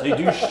balance. So you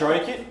do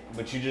strike it,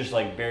 but you just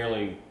like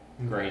barely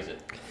graze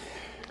it.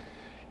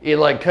 It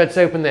like cuts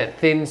open that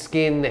thin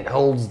skin that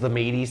holds the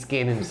meaty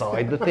skin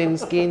inside the thin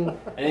skin,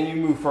 And then you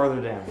move further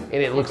down. and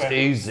it looks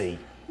Okay. oozy.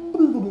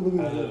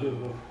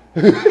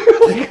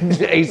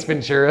 Ace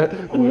Ventura.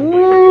 I'm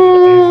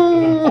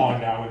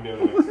falling down and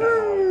doing like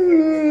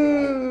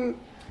that.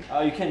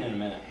 Oh, you can in a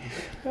minute.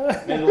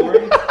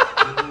 Mandalorian?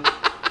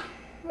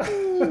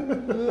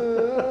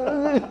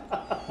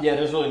 Yeah,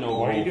 there's really no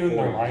Why are you rule doing the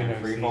for rhino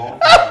free scene? fall.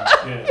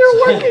 Yeah. You're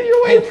working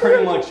your way And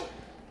pretty much,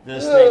 the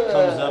snake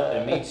comes up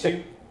and meets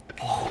you.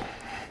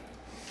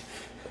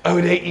 Oh,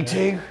 it ate you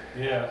too?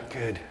 Yeah.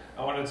 Good.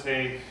 I want to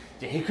take.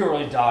 Yeah, he could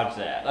really dodge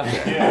that.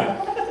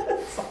 Yeah.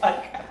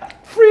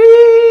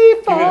 Free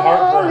Give it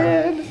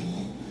heartburn. falling.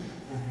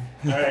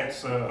 Alright,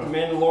 so.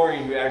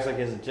 Mandalorian who acts like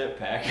he has a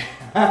jetpack.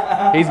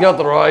 He's got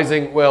the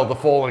the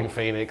falling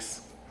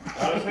phoenix.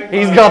 I'm gonna take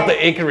He's my- got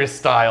the Icarus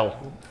style.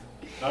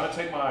 I'm gonna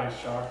take my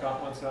shock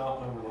gauntlets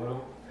out and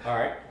reload.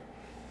 Alright.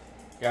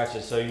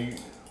 Gotcha. So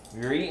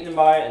you're eaten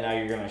by it, and now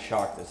you're going to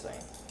shock this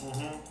thing.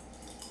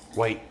 Mm-hmm.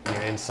 Wait,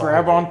 you're inside.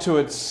 Grab of it. onto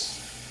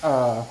its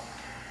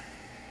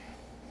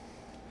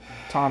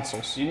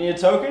tonsils. Do you need a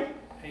token?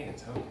 Hey,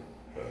 it's okay.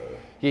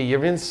 Yeah,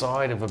 you're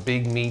inside of a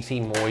big, meaty,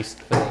 moist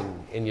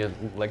thing, and you're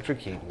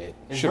electrocuting it.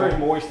 It's Should very I-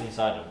 moist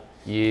inside of it.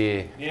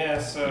 Yeah. Yeah,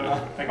 so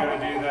I gotta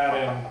do that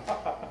and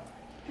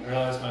I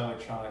realize my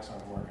electronics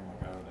aren't working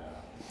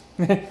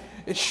like I would.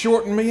 It's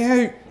shorting me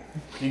out.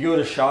 You go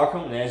to shock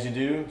him, and as you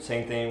do,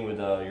 same thing with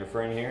your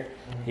friend here.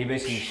 He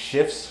basically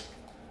shifts.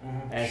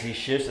 Mm-hmm. As he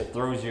shifts, it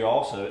throws you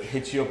off, so it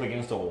hits you up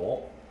against a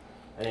wall.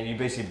 And then you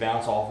basically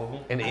bounce off of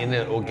him. And in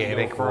an and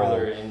organic go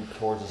further roll. in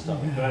towards the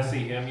stomach. Did I see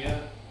him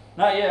yet?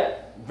 Not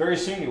yet. Very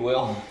soon you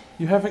will.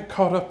 You haven't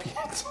caught up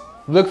yet.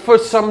 Look for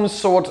some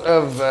sort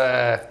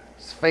of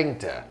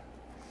sphincter.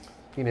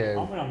 You I don't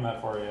know, think I'm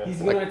that far yet.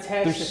 He's gonna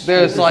attach.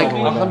 there's the like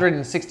something.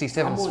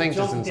 167 I'm gonna sphincters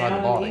jump inside the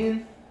down body.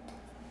 in,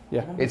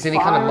 Yeah. I'm gonna It's any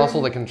kind of fire muscle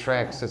him, that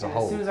contracts as a and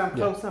As soon whole. as I'm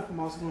close enough, I'm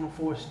also gonna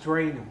force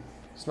drain him.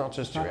 It's not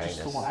just Not just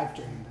the Uranus. one. Life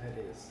drain,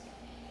 that is.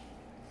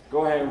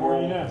 Go ahead and Where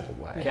are you roll, now?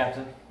 Why?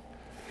 Captain.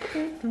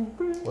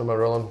 What am I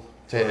rolling?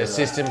 To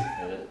assist him?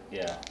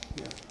 Yeah.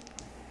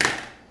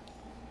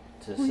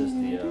 To assist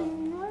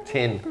the.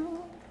 10.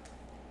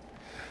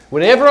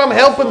 Whenever I'm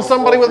helping So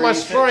somebody roll with my 3d6.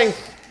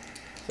 strength.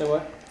 Say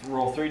what?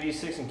 Roll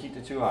 3d6 and keep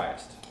the two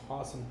highest.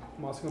 Awesome.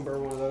 I'm also gonna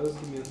burn one of those.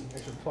 Give me an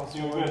extra plus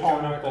You were one.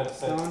 going up that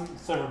Stun.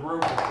 severed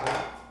rope.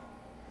 Right?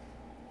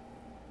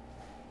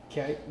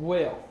 Okay.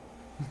 Well,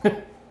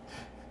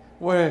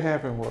 What had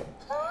happened was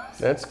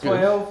That's good.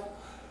 12.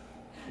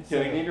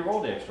 So you need to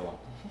roll the extra one.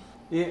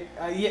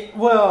 Yeah, yeah.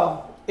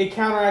 Well, it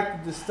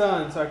counteracted the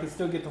stun, so I could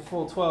still get the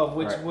full 12,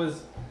 which Right.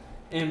 was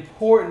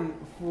important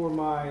for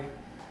my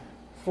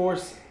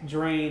force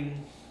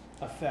drain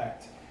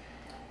effect.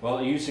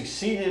 Well, you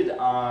succeeded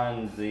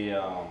on the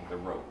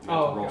rope. You have Oh, to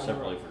roll okay, on the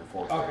separately rope. for the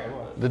force. Okay, drain,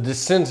 well. but- The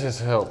descent has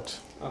helped.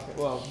 Okay.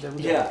 Well, there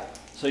we go. Yeah.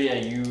 So yeah,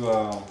 you.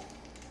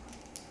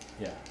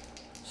 Yeah.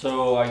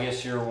 So I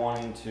guess you're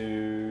wanting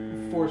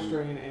to. Force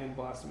drain and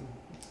blast him.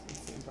 It's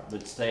the same power.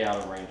 But stay out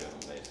of range of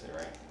him, basically,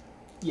 right?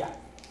 Yeah.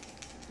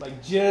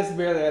 Like just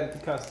barely at the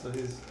cusp of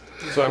his.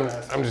 So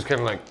I'm just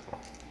kind of like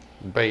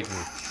bait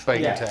Yeah.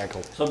 and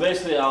tackle. So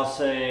basically, I'll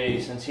say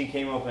since he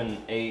came up and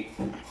ate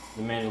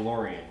the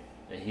Mandalorian,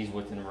 that he's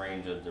within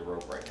range of the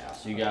rope right now.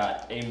 So you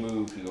got a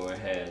move to go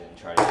ahead and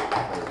try to get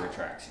before it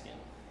retracts again.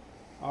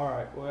 All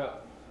right. Well,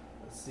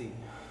 let's see.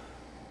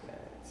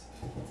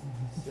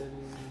 That's 7,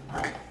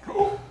 8,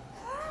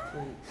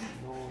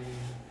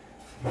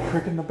 9.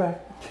 crick in the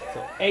back.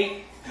 So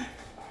 8.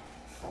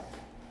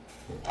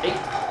 8.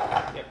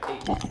 Yep,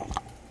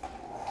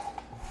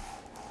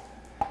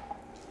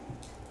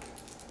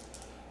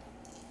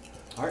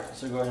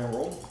 So go ahead and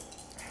roll.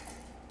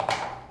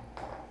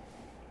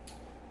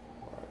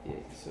 Yeah,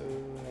 so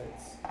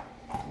that's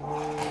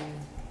 9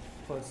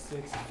 plus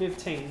 6,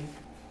 15.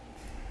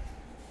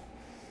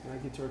 And I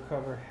get to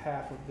recover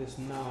half of this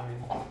 9.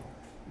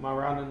 Am I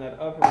rounding that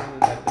up or rounding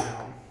that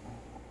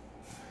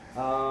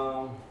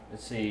down?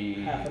 Let's see.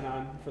 Half a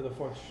 9 for the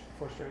four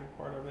string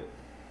part of it.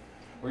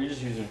 We're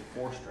just using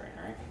 4 string,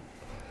 right?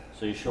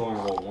 So you show and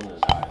roll one of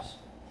the dice.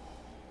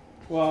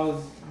 Well, I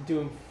was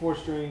doing 4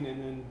 string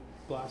and then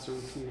blaster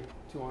with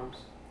two arms.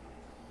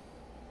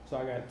 So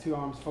I got 2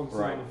 arms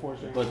focusing Right. on the 4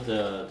 string. But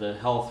the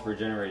health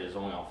regenerated is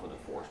only off of the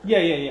 4 string.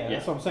 Yeah.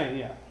 That's what I'm saying.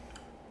 Yeah.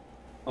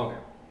 Okay.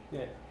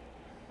 Yeah.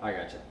 I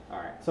gotcha. All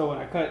right. So when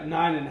I cut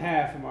 9 in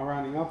half, am I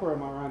rounding up or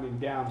am I rounding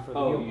down for the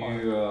heal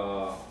part?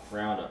 You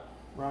round up.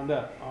 Round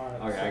up. All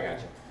right. Okay, so I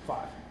gotcha.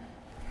 5.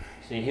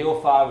 So you heal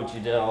 5, which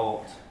you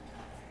dealt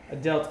I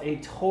dealt a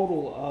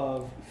total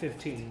of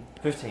 15.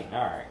 15. All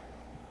right.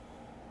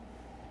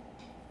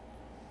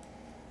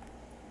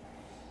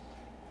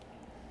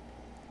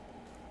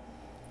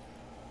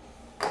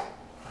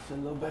 I feel a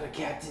little better,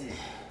 Captain.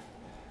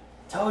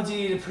 Told you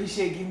you'd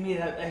appreciate giving me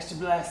that extra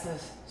blast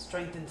that's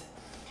strengthened.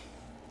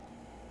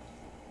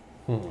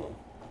 Well,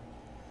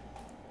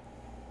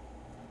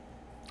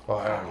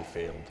 I already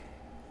failed.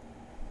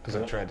 Because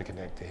I tried to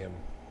connect to him.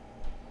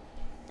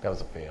 That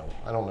was a fail.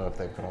 I don't know if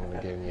they've gone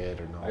again yet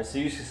or All not. right. So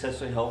you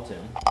successfully helped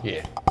him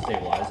Yeah.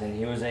 stabilize, and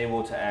he was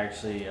able to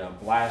actually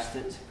blast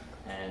it,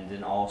 and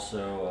then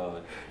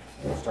also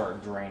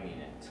start draining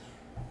it.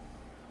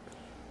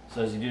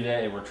 So as you do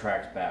that, it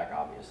retracts back,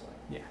 obviously.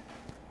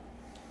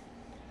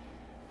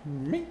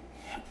 Me?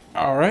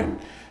 All right.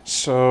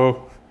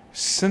 So,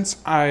 since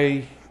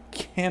I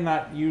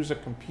cannot use a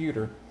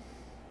computer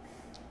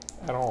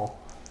at all,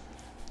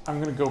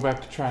 I'm going to go back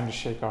to trying to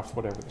shake off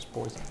whatever this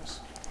poison is.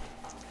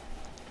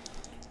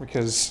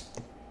 Because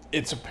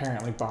it's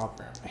apparently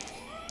bothering me.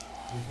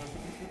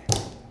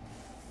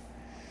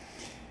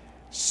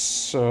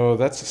 So,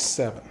 that's a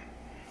 7.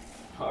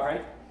 All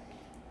right.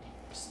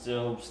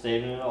 Still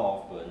staving it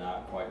off, but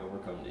not quite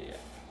overcoming it yet.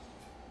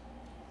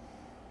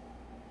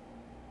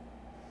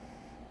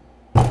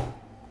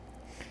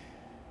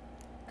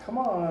 Come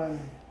on.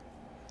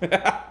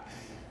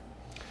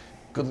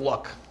 Good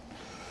luck.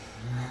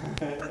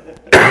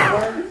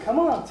 Come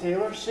on,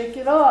 Taylor, shake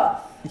it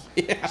off.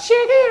 Okay.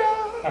 Shake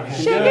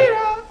it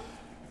off.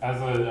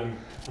 As I'm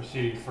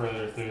proceeding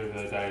further through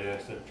the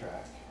digestive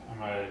tract, I'm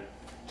gonna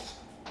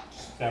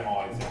stem all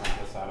lights and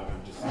this out of him.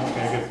 Just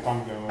get the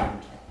fun going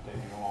and take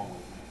it along with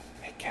me.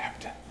 Hey,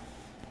 Captain.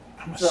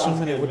 I'm Sounds assuming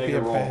good. it would Make be a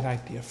a roll. bad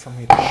idea for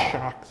me to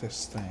shock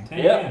this thing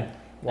Yep.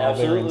 while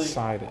they're Absolutely.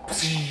 inside it.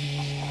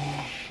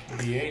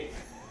 D8.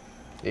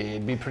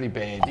 It'd be pretty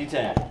bad.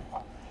 D10.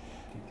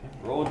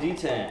 Roll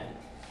D10.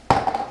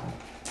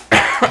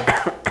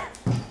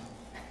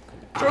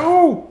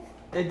 Oh!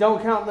 It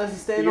don't count unless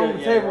it's staying Yeah, on the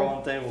yeah, table. roll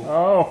on the table.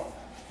 Oh,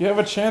 you have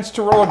a chance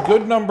to roll a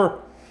good number.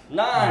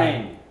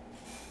 9.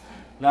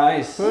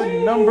 Nice.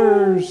 Good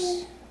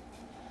numbers.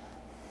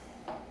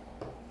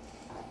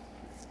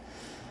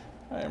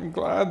 I am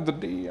glad the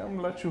DM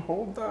let you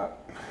hold that.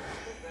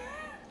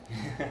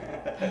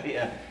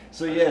 Yeah.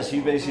 So yes,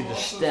 you basically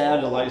just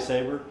stabbed a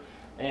lightsaber,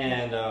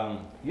 and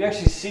you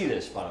actually see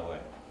this, by the way.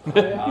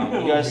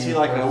 You guys see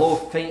like a little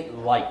faint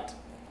light.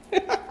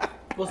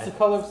 What's the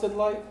color of said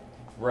light?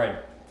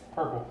 Red.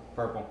 Purple.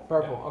 Purple.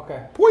 Purple.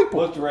 Okay. Purple.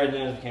 Looked red and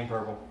then it became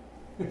purple.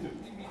 I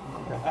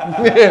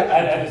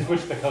had to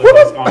switch the color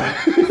based on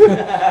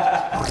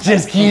it.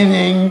 Just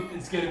kidding.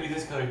 It's gonna be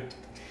this color.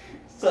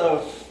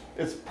 So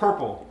it's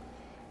purple.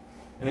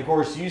 And of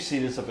course you see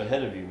this up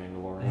ahead of you,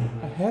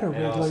 Mandalorian. I had a And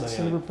red all of a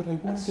sudden you're lightsaber, but I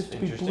That's wanted it to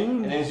be interesting.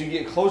 blue. And as you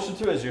get closer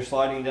to it, as you're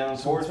sliding down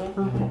towards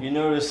him, you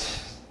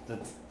notice that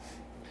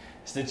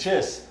it's the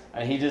Chiss,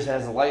 and he just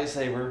has a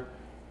lightsaber,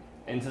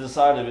 and to the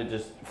side of it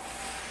just.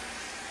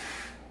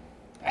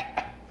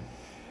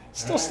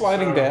 Still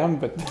sliding down,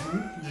 but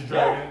Just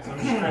dragging it. So I'm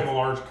just creating a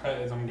large cut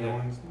as I'm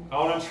going. I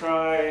want to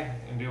try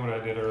and do what I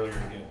did earlier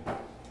again.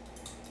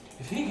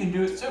 If he can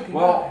do it, so can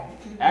Well,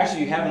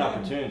 actually, you have an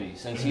opportunity.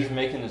 Since he's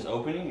making this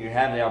opening, you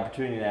have the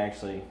opportunity to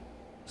actually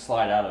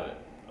slide out of it.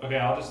 Okay,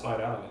 I'll just slide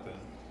out of it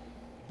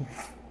then.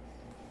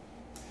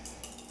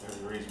 There's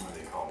a reason why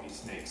they call me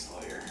Snake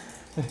Slayer.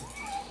 I'm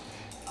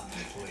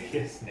actually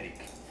a snake.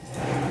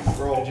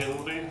 Roll.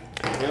 Agility.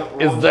 Yep,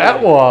 roll Is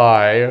that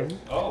why?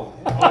 Oh.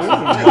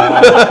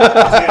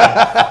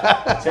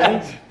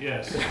 10?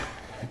 Yes.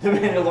 The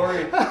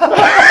Mandalorian.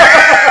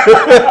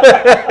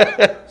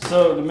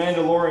 So the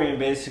Mandalorian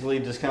basically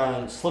just kind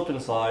of slipped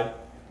and slide,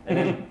 and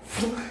then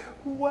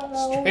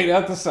straight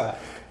out the side.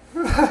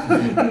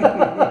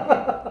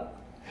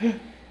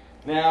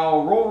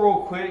 now roll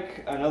real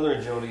quick another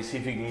agility, see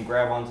if you can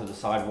grab onto the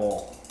side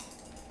wall,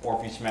 or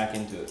if you smack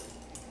into it.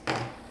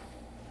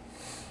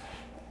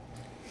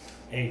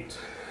 8.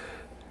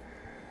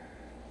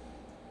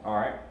 All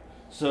right.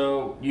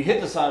 So you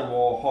hit the side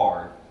wall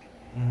hard,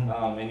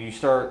 and you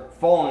start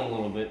falling a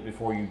little bit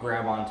before you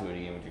grab onto it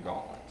again with your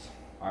gauntlets.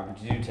 All right,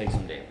 but you do take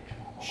some damage.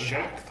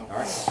 Okay. All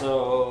right.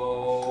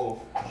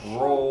 So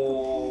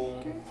roll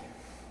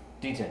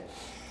D10.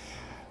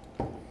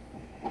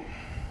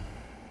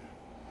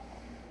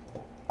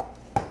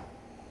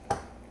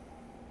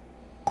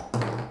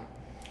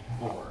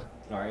 Four.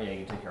 Alright, yeah,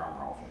 you can take your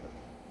armor off of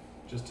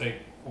it. Just take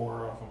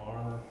 4 off of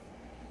armor.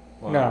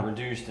 Well, No.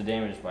 reduce the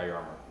damage by your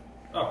armor.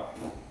 Oh,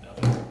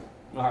 nothing.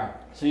 Alright,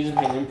 so you just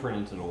make an imprint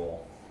into the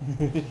wall.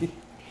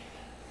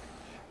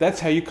 That's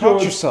how you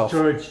caught yourself.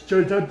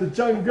 George out the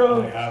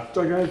jungle. I have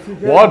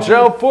Watch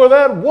out for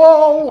that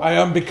wall! I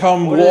am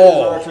become What is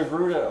wall. Archer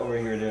Gruda over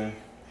here doing?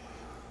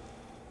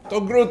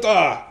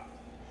 Dogruta!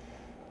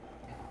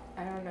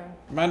 I don't know.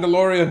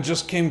 Mandalorian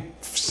just came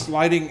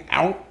sliding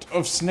out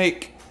of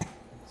snake.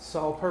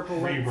 Saw purple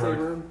Rebirth.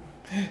 lightsaber.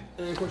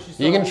 And of course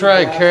You can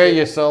try to carry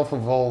yourself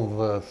of all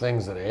the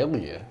things that ail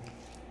you.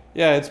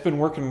 Yeah, it's been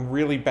working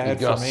really bad You've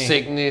got for me.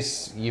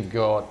 sickness, you've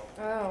got...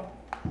 Oh,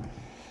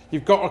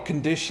 You've got a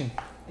condition.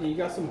 You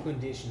got some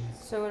conditions.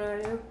 so what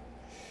do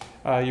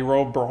I do? You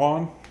roll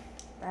brawn.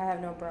 I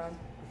have no brawn.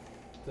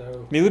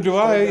 So Neither do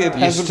I. It You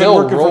hasn't been still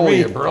working for roll me.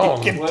 your brawn.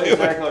 What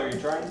exactly are you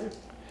trying to do?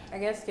 I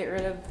guess get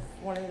rid of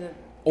one of the.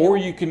 Or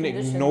you can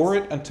conditions. ignore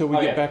it until we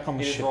Oh, get yeah. back on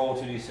the You just ship. roll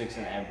 2d6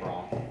 and add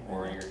brawn.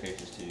 Or in your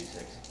case, it's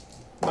 2d6.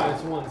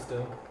 -1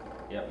 still.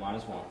 Yep,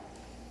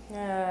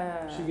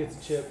 -1. She gets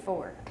a chip.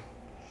 4.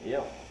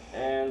 Yep.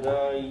 And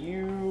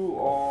you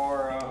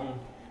are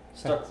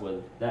stuck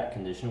with that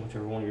condition,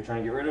 whichever one you're trying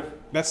to get rid of.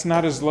 That's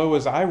not as low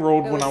as I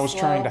rolled It when was I was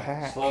trying to slow.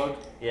 hack. Slowed?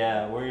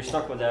 Yeah, well, you're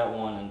stuck with that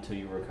one until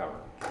you recover.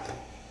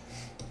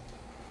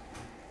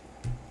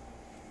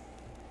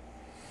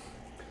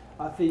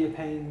 I feel your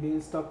pain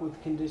being stuck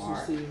with conditions.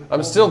 Alright. so you I'm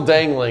recover. still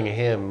dangling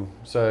him,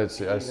 so it's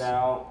He's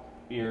out.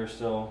 You're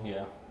still,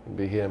 yeah.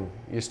 be him.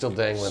 You're still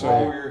dangling So- What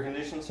me. were your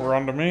conditions, sir? We're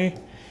on to me.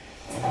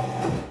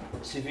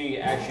 See if you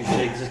can actually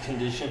shake this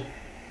condition.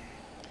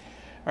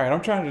 All right,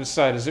 I'm trying to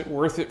decide, is it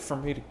worth it for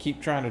me to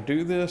keep trying to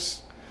do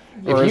this?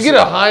 If Or you is get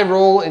it- a high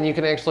roll and you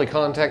can actually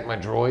contact my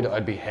droid,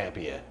 I'd be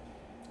happier.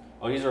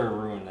 Oh, he's already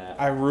ruined that.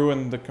 I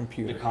ruined the The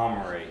computer.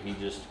 comm array, he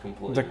just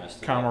completely The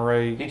messed it comm up.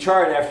 array. He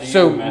tried after you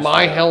So messed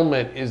my it up.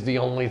 helmet is the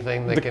only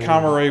thing that The can...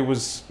 comm array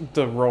was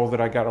the roll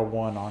that I got a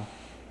 1 on.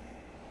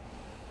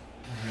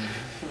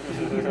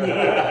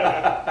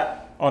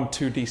 On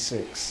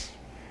 2d6.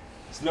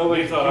 So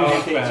nobody We thought I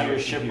was communicates bad to your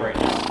with ship you. right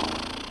now.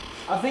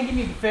 I think you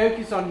need to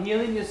focus on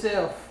healing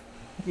yourself.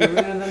 Get rid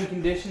of them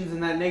conditions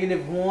and that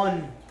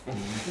 -1. I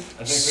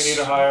think we need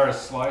to hire a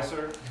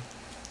slicer.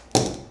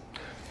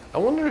 I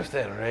wonder if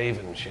that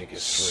raven chick is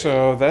free.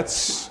 So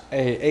that's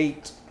a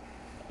 8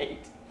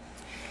 8.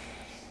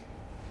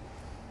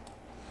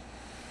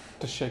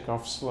 to shake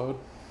off slowed.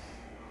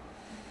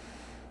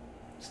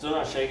 Still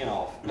not shaking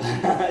off.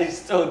 He's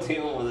still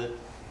dealing with it.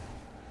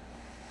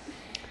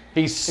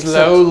 He's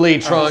slowly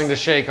Except- trying to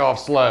shake off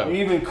You slow.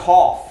 even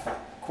cough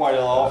quite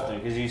often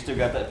because you still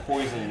got that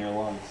poison in your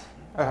lungs.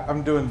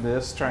 I'm doing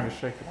this, trying to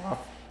shake it off.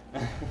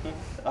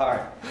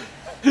 Alright.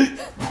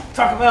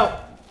 Talk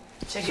about.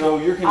 So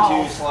you're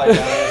continuing to slide down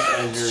this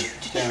as you're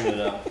tearing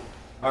it up.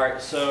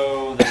 Alright,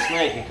 so the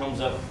snake, it comes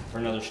up for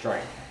another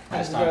strike.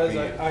 It's time for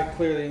you. I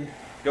clearly.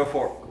 Go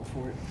for it. Go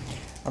for it.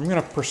 I'm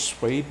going to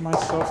persuade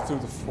myself through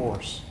the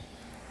force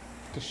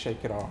to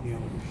shake it off. You know,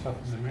 look yourself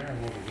in the mirror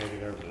and we'll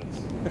get over this.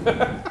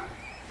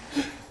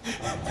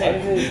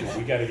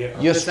 We gotta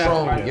get. You're Just after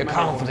strong, my- you're my-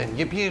 confident,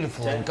 you're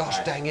beautiful, and gosh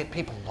Alright. dang it,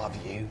 people love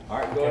you.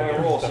 Alright, go Gotta ahead get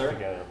and our roll, stuff sir.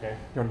 together, okay?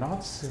 You're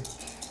not sick.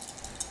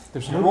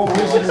 There's Roll no for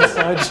poison it.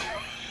 inside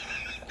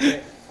you.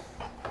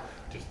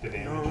 Just the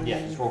damage. Yeah,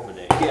 just roll for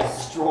damage. Yeah,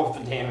 just roll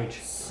for damage.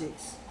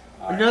 6.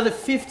 Alright. Another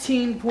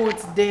 15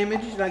 points of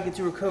damage, and I get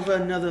to recover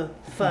another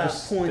 5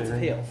 just points of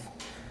staring. health.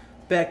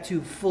 Back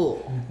to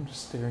full. I'm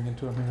just staring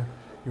into a mirror.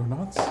 You're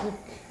not sick.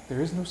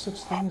 There is no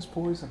such thing as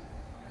poison.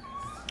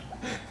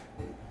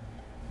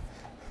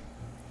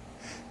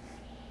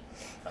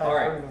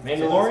 Alright,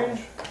 Mandalorian,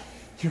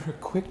 You're a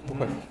quick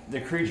boy.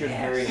 the creature's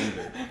very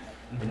injured.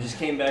 It just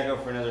came back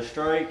up for another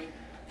strike.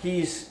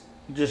 He's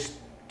just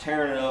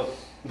tearing it up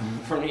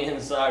from the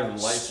inside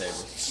with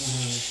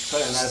lightsabers.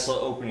 Cutting a nice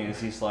little opening as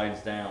he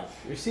slides down.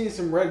 You're seeing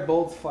some red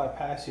bolts fly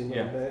past you a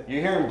little Yeah. bit.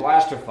 You're hearing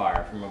blaster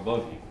fire from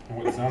above you.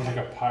 What sounds like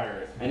a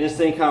pirate. And this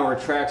thing kind of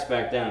retracts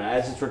back down.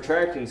 As it's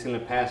retracting, it's going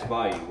to pass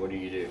by you. What do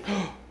you do?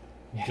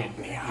 Hit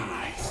in the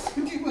eye.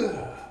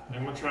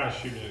 I'm gonna try to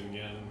shoot it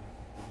again.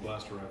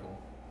 Blaster rifle.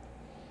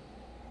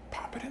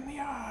 Pop it in the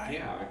eye.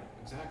 Yeah,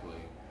 exactly.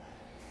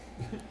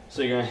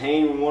 So you're going to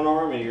hang with one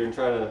arm and you're going to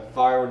try to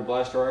fire with a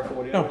blaster rifle?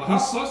 What do you No. do? Well, how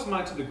close am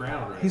I to the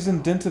ground right He's now?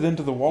 indented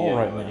into the wall Yeah,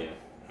 right no now. idea.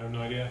 I have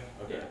no idea.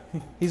 Okay.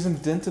 He's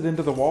indented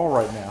into the wall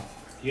right now.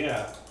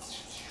 Yeah.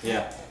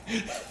 Yeah.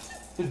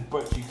 His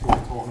butt cheeks will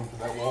torn into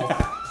that wall.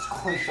 Just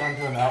clenched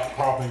onto an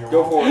outcropping.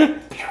 Go for it.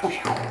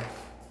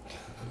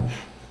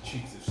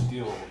 Cheeks of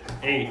steel.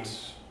 8.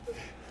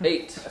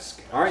 8.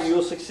 Alright, you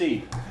will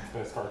succeed.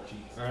 Best heart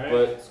cheeks. Alright.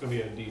 But- It's gonna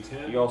be a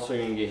D10. You're also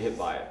going to get hit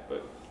by it,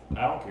 but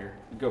I don't care.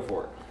 go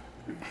for it.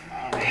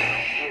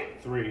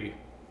 3.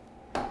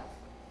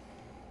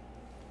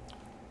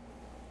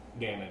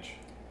 Damage.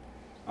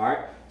 All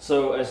right.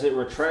 So as it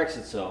retracts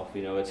itself,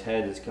 its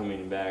head is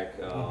coming back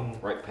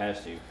right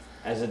past you.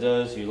 As it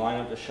does, you line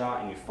up the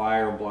shot and you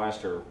fire a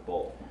blaster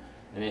bolt,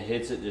 and it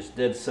hits it just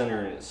dead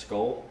center in its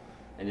skull,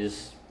 and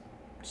just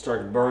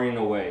starts burning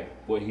away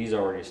what he's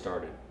already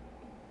started.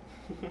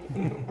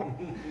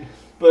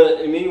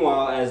 But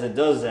meanwhile, as it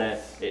does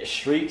that, it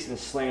shrieks and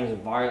slams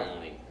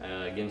violently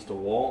against a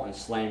wall and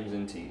slams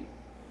into you.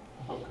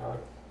 Oh god.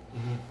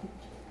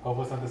 Help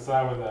us on the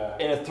side with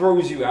that. And it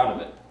throws you out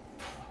of it.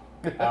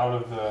 Out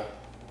of the.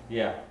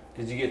 Yeah,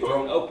 because you get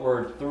thrown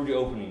upward through the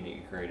opening that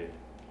you created.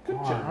 Good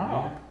job.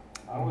 Man.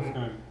 I was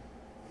gonna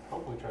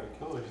hopefully try to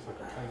kill it just like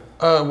a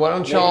tiger. Why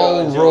don't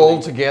y'all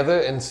roll together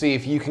and see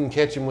if you can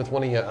catch him with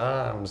one of your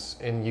arms,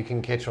 and you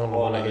can catch on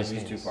Well, one no, of his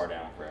he's too hands. far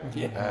down for it.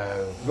 Yeah.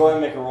 Go ahead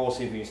and make a roll,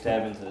 see if you can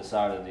stab into the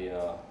side of the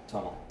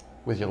tunnel.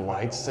 With your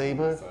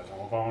lightsaber? If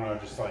I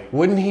want to just like.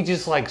 Wouldn't he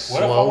just like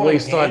What if I wanna slowly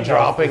start handcuff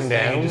dropping this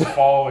thing and down? just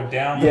follow it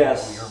down.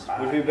 Yes, You're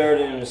would be mine. better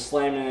than just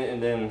slamming it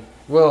and then.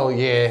 Well,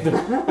 yeah.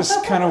 This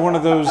is kind of one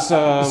of those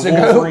So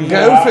Wolverine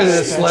go for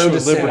the Statue slow of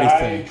descent. Liberty I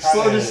things. try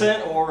Slow to-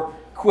 descent or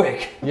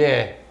quick.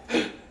 Yeah.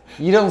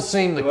 You don't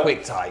seem the What?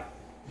 quick type.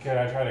 Could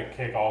I try to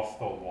kick off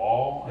the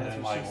wall and That's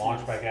then what like she launch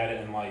says. back at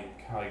it and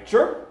like kind of like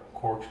Sure.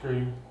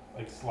 corkscrew,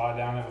 like slide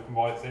down it with the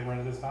lightsaber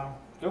into this time?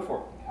 Go for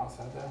it.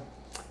 Outside though.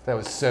 That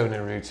was so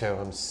Naruto.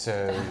 I'm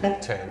so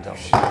turned on.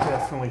 Should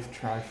definitely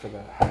try for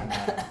that.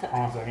 Hold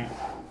on a second.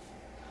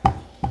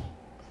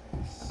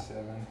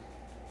 7.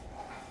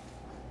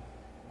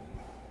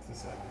 It's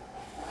a 7.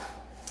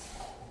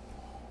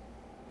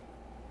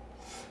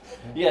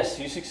 Yes,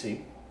 you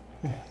succeed.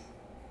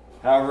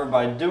 However,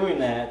 by doing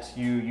that,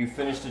 you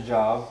finish the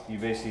job. You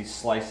basically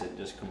slice it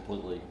just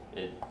completely.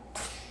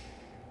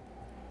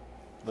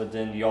 But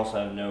then you also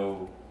have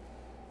no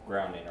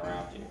grounding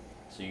around you,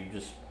 so you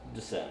just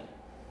descend.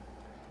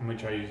 Let me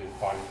try to use his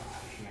body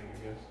positioning,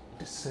 I guess.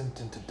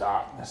 Descent into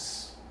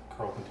darkness.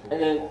 Curl into a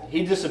And then ball.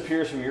 he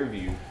disappears from your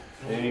view.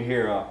 And then you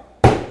hear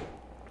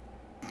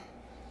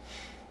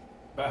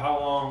But how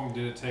long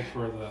did it take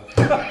for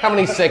the? How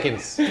many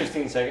seconds?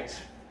 15 seconds.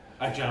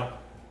 I jump.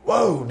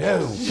 Whoa,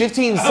 no.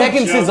 15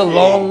 seconds is a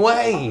long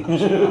way. I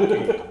was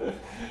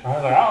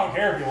like, I don't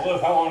care if you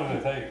live. How long did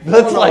it take?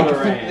 That's One like.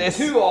 Alderaan, That's,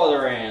 2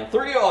 Alderaan,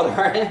 3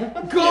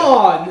 Alderaan.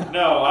 Gone!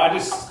 No, I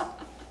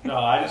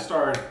just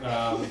started.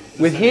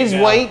 With descending his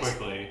down weight?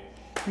 quickly.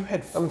 You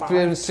had I'm 5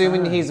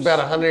 assuming he's turns. about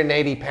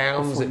 180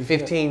 pounds Before at you hit.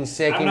 15 I'm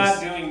seconds. not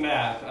doing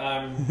math.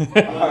 I'm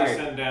gonna Alright.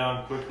 descend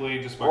down quickly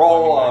just by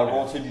Roll, climbing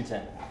roll back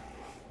 2d10.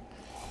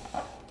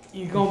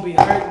 You're gonna be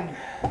hurting.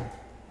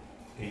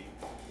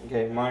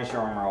 Okay, minus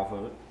your armor off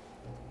of it.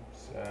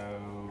 So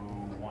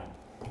 1.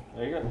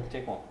 There you go,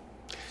 take 1.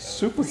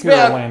 Superhero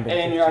about- landing.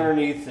 And you're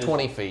underneath this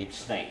 20 feet.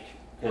 snake.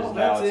 Because Oh,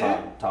 now that's it's it?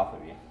 on top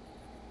of you.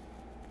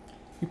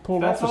 You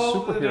pulled That's off a all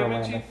the superhero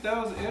damage. landing. That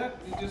was it.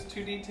 You just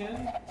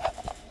 2d10.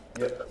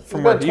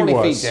 From where About he 20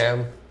 was. feet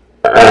down.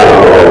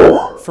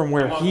 From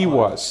where he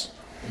was.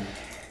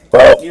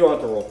 Well, You don't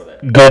have to roll for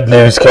that. good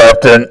news,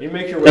 Captain. You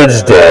make your way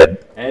It's down.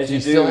 dead. And as You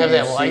you, still do, have you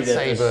that see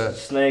lightsaber. the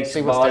snake's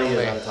See what's body down is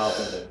there. on top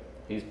of it.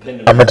 He's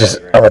pinned him I'm to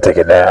gonna the take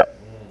a nap.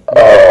 Oh,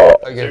 I Is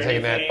gotta there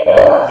take that. anything you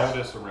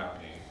notice around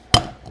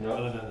you ground.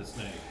 other than the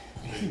snake?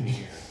 Is there anything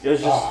here? It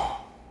was just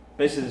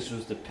basically this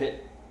was the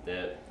pit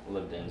that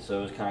lived in, so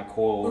it was kind of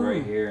coiled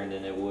right here, and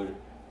then it would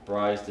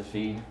rise to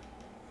feed. Is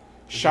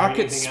Shock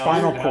there its anything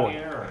spinal else down cord.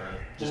 here, or-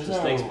 Just There's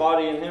the snake's no-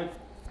 body in him.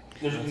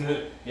 There's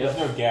Yep.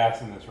 no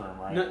gas in this room,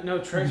 right? No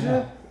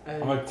treasure? I'm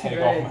gonna Too take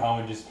off my bad. helmet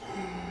and just.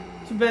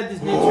 Too bad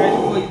there's no treasure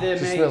for you there,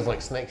 Just mate. smells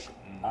like snake shit.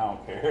 I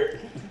don't care.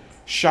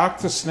 Shock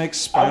the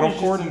snake's I spinal was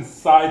cord. just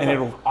inside, and so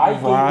it'll I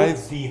gave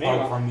writhe. it the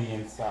hug from the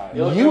inside.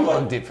 You'll You do like-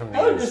 hugged it from the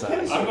Oh, just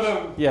inside. I'm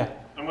gonna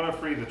Yeah,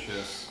 free the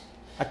chest.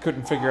 I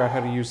couldn't figure out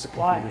how to use the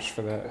Why? computers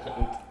for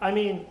that. I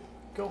mean,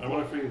 go I'm for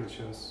gonna it. free the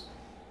chest.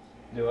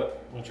 Do it.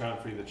 I'm gonna try and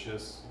free the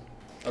chest.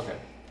 Okay.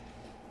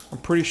 I'm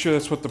pretty sure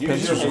that's what the Use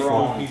pincers your are for.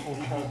 wrong. People,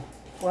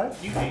 What?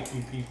 you hate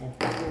me, people.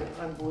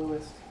 I'm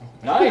bluest.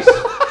 Nice.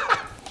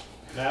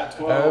 That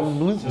 12. I'm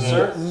blue. So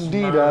Sir,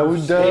 Indeed, I would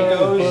Smurfs. die He if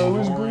goes. I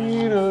was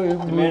green. I am The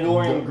blue.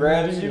 Mandalorian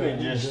grabs you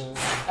and just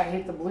I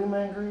hate the blue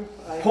man group.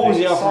 I Pulls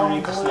hate you out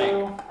Song from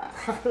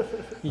underneath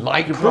the Blue.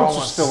 Night Your boots crawler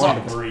are still So I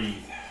under can there.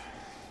 breathe.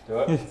 do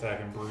it. So I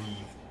can breathe.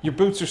 Your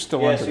boots are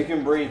still Yes, under you there.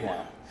 can breathe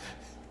now.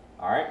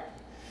 All right.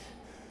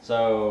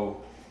 So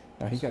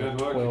Now he got a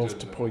Good work, you 12 did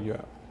to that. pull you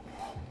out.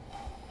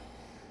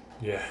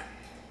 Yeah.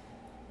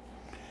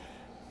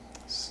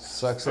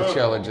 Sucks that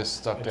y'all are just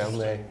stuck down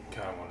there.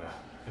 Kind of wanna.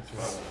 It's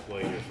about to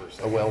play here for a Oh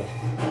second. well.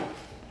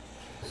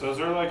 So is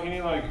there like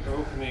any like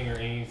opening or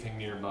anything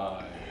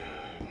nearby?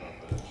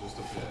 Just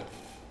a pit.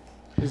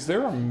 Is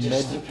there a med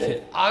just a kit?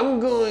 bit. I'm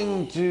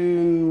going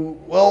to.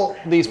 Well,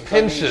 these Looks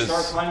like you pincers.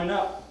 Start climbing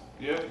up.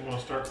 Yep. You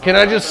wanna start? Can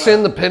I just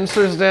climbing send the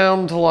pincers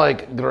down to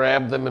like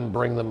grab them and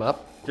bring them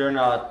up? They're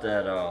not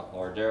that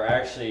large. They're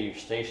actually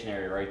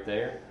stationary right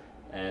there,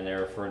 and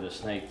they're for the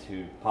snake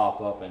to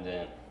pop up and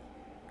then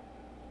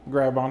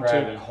Grab onto?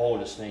 grab and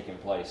hold the snake in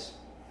place.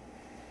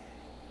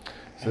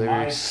 So Am they're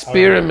I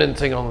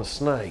experimenting on the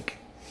snake.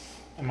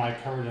 Am I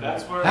covered in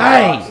That's that? where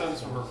Hey! the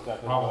toxins were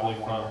probably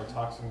from.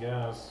 Toxin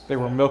gas. They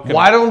were milking.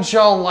 Why don't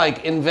y'all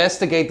like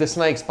investigate the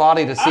snake's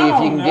body to see I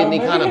if you don't can get know, any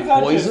kind of maybe I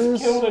poisons?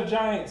 just killed a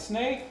giant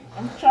snake.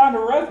 I'm trying to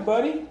rest,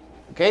 buddy.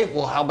 Okay,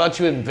 well, how about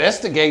you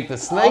investigate the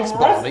snake's I'm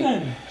body?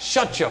 resting.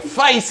 Shut your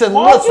face and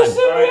Why don't you listen.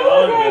 send Alright, the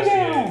I'll other guy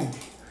investigate.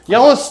 down?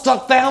 Y'all are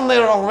stuck down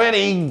there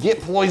already.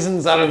 Get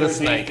poisons out of the There's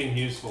snake. anything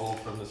useful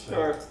from the snake.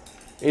 Sure.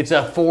 It's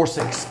a force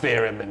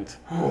experiment.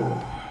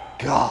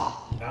 God,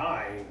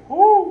 9.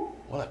 Woo.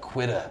 what a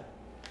quitter.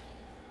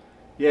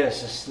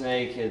 Yes, a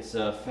snake. Its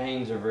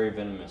fangs are very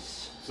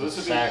venomous. So this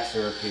would be- sacks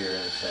are up here in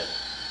its head.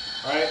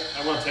 Alright,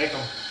 I'm gonna take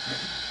them.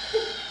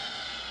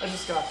 I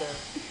just got there.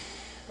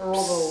 I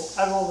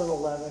rolled an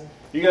 11.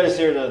 You guys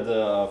hear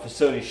the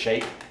facility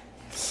shake?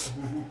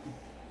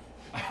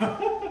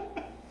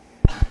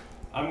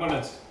 I'm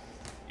gonna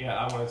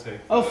take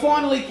Oh,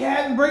 finally,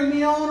 Captain, bring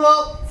me on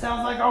up.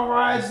 Sounds like our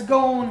ride's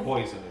going.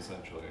 poison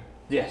essentially.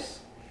 Yes.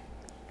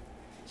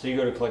 So you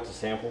go to collect a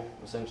sample,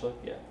 essentially?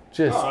 Yeah.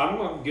 Just Oh, I'm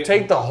gonna get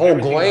take the whole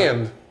everything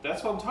gland. out.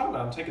 That's what I'm talking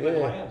about. I'm taking the Yeah.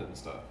 gland and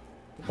stuff.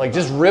 Like,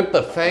 just rip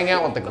the fang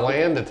out with the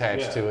gland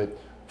attached Yeah. to it.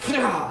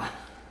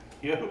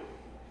 Yep.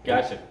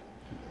 Gotcha.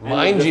 And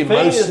Mind the you,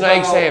 fang most is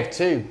snakes about have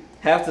two.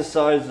 half the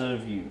size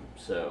of you,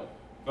 so.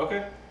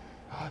 Okay.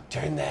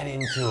 Turn that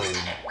into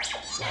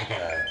like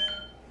a...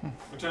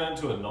 We turn it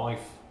into a knife.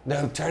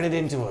 No, turn it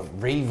into a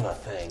Reva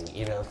thing.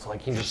 You know, it's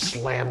like you just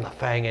slam the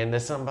fang into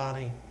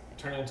somebody.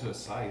 Turn it into a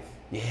scythe.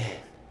 Yeah.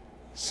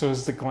 So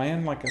is the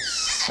gland like a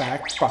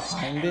sack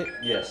behind it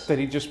Yes. that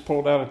he just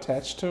pulled out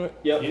attached to it?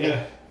 Yep.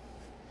 Yeah.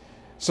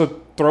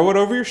 So throw it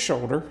over your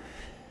shoulder.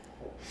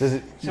 Does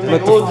it... So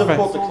Let it's a little the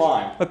difficult to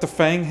climb. Let the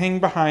fang hang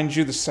behind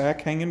you, the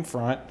sack hang in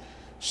front.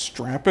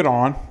 Strap it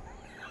on.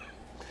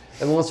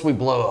 Unless we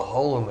blow a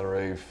hole in the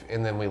roof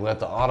and then we let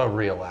the auto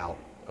reel out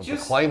of the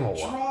claymore.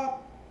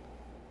 drop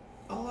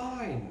a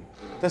line.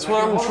 That's Like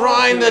what you I'm hold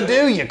trying on to to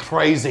it. do, you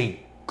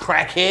crazy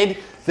crackhead.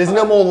 There's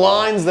no more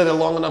lines that are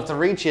long enough to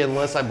reach you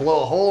unless I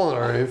blow a hole in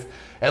the roof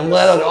and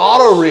let an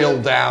auto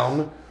reel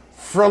down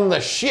from the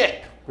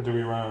ship. But do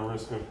we run a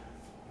risk of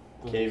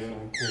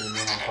Caving. caving in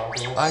on top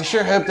of us? I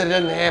sure hope that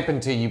doesn't happen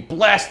to you.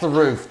 Blast the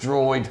roof,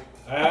 droid.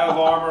 I have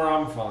armor.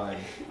 I'm fine.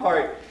 All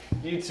right.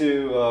 You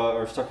two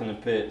are stuck in the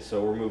pit,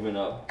 so we're moving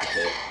up the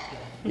pit.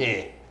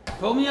 Yeah.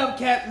 Pull me up,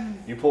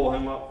 Captain. You pull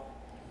him up.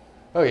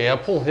 Oh yeah, I'll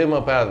pull him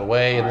up out of the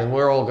way and then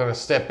we're all gonna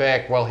step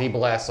back while he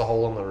blasts a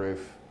hole in the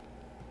roof.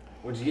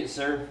 What'd you get,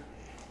 sir?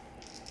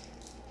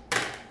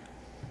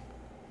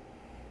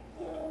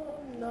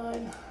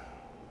 9.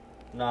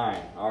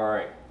 9. All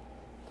right.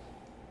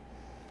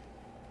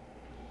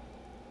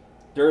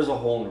 There's a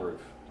hole in the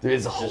roof. There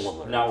is a hole Just in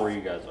the roof. not where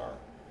you guys are.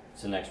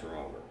 It's the next room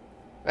over.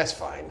 That's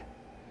fine.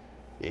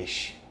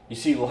 Ish. You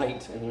see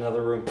light in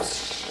another room.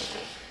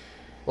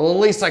 Well, at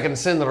least I can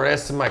send the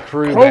rest of my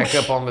crew Close.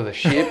 back up onto the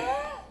ship.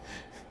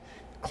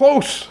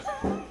 Close.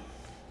 Do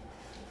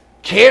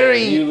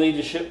Carry! you lead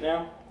the ship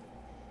now?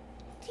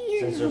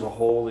 Since there's a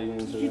hole leading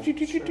into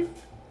the...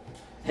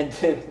 And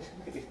then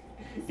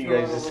you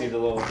guys just see the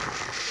little...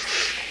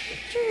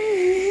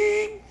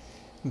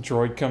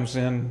 Droid comes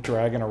in,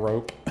 dragging a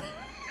rope.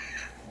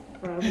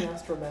 Right, I'm the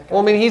astromech.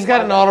 Well, I mean, he's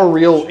got an auto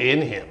reel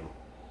in him.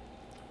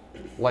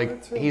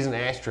 Like, he's an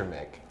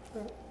astromech.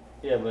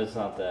 Yeah, but it's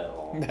not that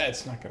long.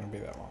 That's not going to be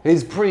that long.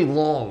 He's pretty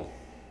long.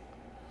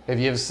 Have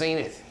you ever seen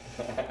it?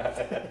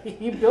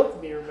 You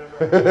built me,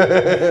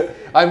 remember?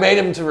 I made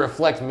him to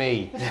reflect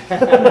me. So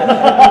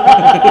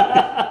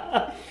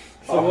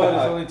what?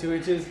 It's only 2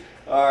 inches.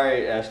 All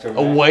right, Astro.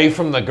 Away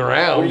from the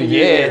ground, What do you do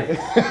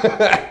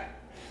yeah.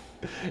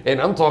 And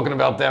I'm talking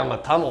about down the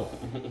tunnel.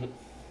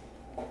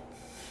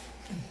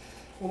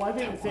 Well, I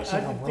didn't think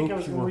I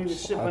was going to leave the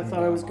ship. I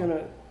thought I was going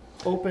to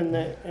open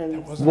it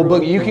and. Well,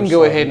 but you can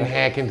go ahead and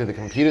hack into the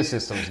computer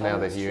systems now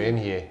that you're in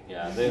here.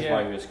 Yeah, that's Yeah.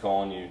 why he was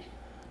calling you.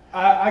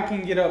 I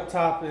can get up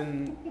top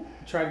and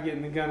try to get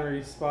in the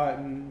gunnery spot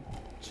and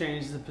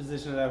change the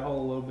position of that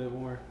hole a little bit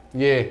more.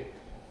 Yeah.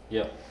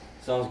 Yep.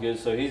 Sounds good.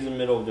 So he's in the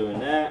middle of doing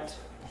that.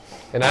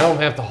 And I don't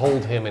have to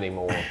hold him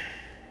anymore.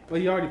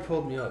 Well, you already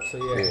pulled me up, so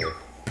yeah. Yeah.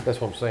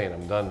 That's what I'm saying.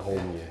 I'm done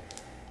holding you.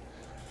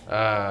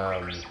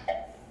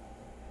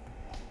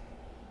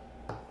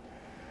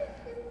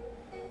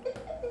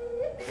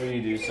 What do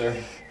you do, sir?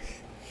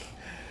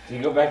 Do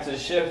you go back to the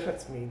ship?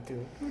 That's me,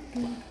 too.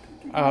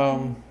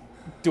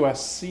 Do I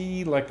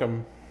see like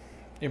a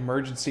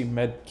emergency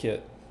med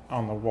kit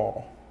on the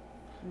wall?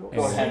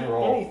 Go ahead and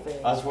roll.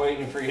 Anything. I was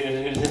waiting for you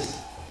to do this.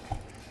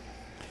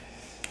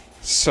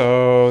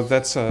 So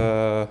that's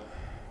a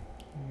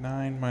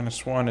 9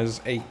 minus 1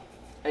 is 8.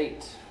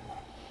 8.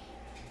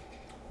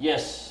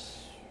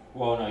 Yes.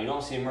 Well, no, you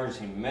don't see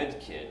emergency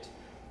med kit.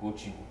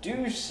 What you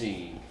do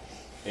see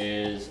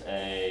is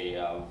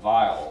a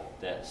vial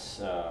that's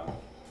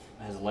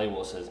has a label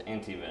that says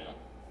anti-venom.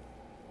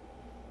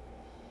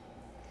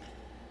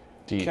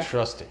 Do you Okay.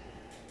 trust it?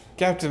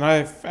 Captain,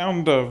 I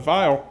found a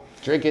vial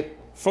Drink it.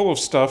 full of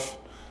stuff.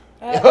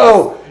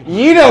 Oh,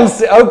 you don't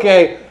say.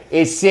 Okay,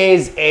 it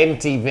says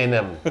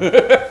anti-venom.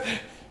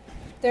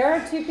 There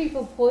are 2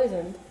 people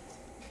poisoned.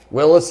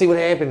 Well, let's see what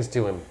happens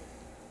to him.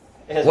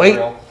 It's Wait,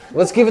 real.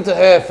 let's give it to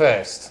her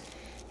first.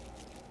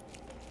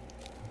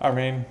 I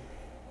mean,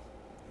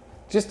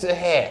 Just a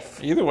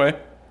half. either way.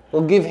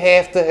 We'll give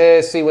half to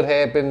her, see what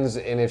happens,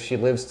 and if she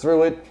lives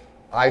through it,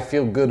 I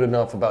feel good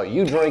enough about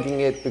you drinking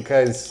it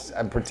because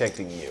I'm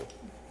protecting you.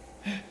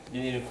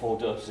 You need a full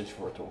dosage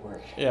for it to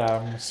work. Yeah,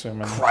 I'm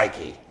assuming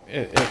Crikey.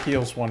 it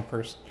heals one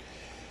person.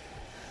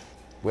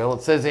 Well,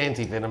 it says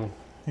anti-venom.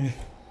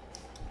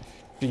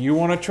 Do you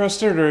want to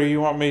trust it, or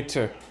you want me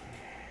to?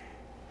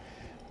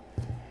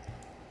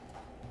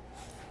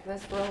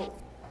 Let's roll.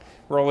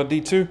 Roll a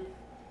d2?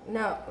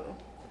 No,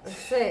 a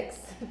 6.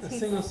 A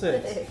single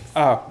 6.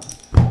 Oh,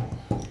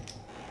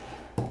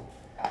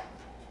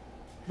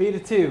 Beat a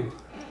 2.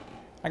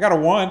 I got a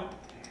 1.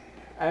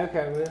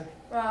 Okay, well.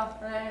 Well,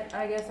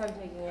 I guess I'm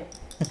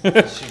taking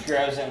it. She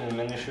grabs in the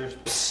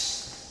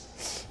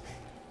miniatures.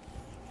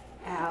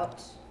 Ouch.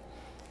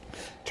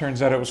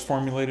 Turns out it was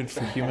formulated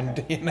for human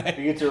DNA.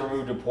 You get to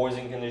remove the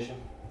poison condition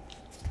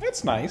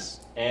That's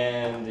nice.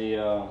 and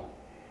the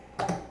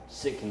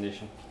sick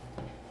condition.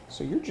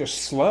 So you're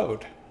just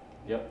slowed.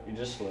 Yep, you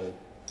just slowed.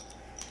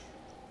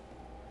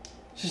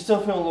 She's still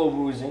feeling a little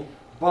woozy,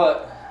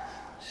 but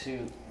she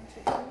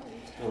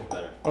feels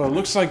better. Well, it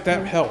looks like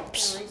that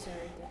helps. Eraser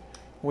right there.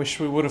 Wish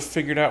we would have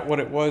figured out what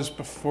it was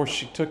before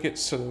she took it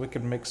so that we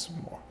could make some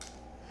more.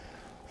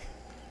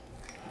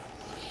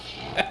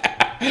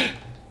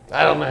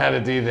 I don't know how to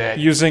do that.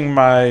 Using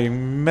my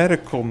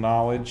medical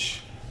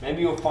knowledge,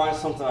 Maybe you'll find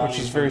something on which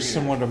these is very computers,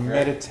 similar to right?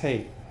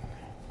 meditate.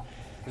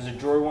 Does the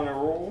droid want to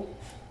roll?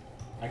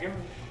 I can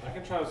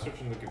try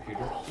searching the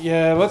computer.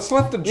 Yeah, let's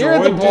let the droid You're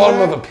at the do bottom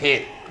that. of a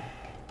pit.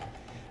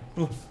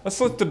 Let's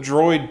let the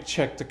droid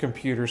check the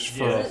computers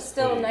Yeah. first. Is it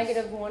still please.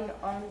 -1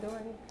 on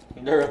doing?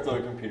 They're gonna throw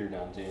the computer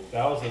down to you.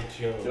 That was a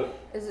joke.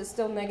 Is it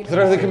still negative?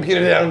 Throw the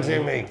computer down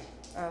to me.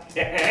 Oh.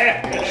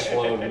 You're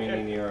slowed,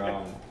 meaning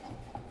you're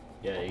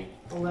yeah, you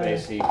 11.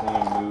 basically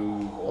can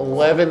move. or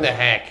 11 to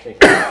hack.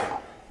 take it.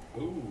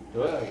 Ooh.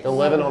 Do it.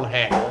 11 on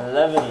hack.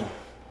 11.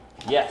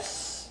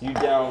 Yes, you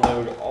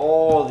download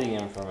all the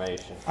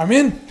information. I'm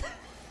in.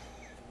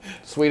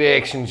 Sweet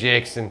action,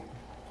 Jackson.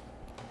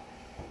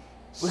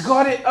 We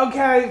got it.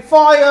 Okay,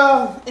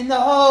 fire in the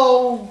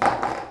hole.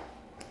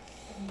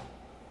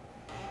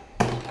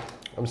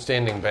 I'm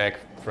standing back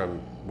from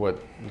what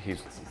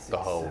he's the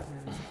hole.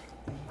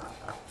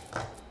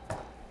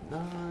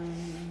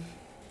 9,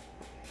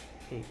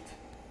 8.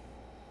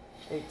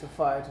 8 to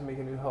 5 to make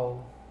a new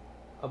hole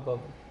above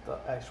the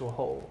actual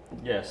hole.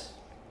 Yes.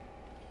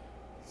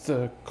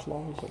 The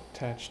claw's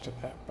attached to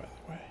that, by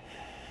the way.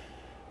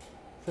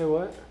 Say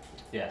what?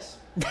 Yes.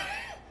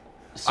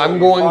 So I'm you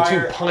going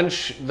fire- to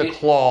punch the hit-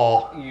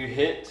 claw You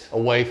hit,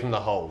 away from the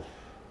hole.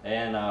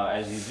 and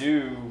as you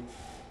do,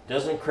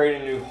 doesn't create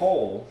a new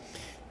hole,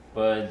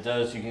 but it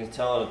does. You can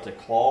tell that the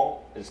claw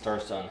it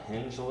starts to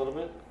unhinge a little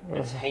bit.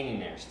 It's hanging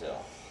there still.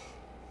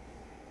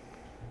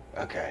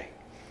 Okay.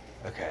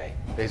 Okay.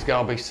 There's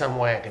got to be some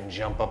way I can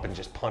jump up and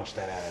just punch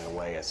that out of the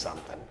way or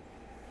something.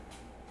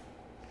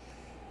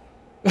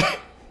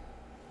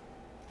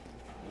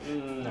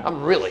 No.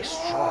 I'm really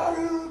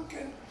strong.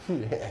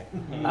 Yeah.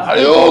 You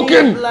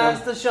Hadouken!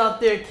 blast the shot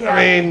there, cat.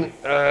 I mean,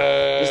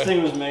 This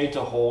thing was made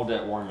to hold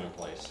that worm in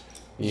place.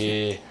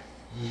 yeah.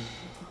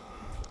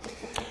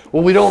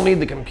 Well, we don't need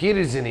the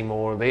computers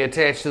anymore. They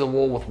attach to the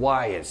wall with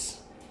wires.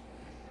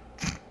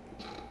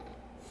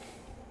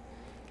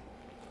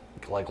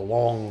 Like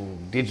long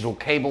digital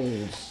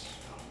cables.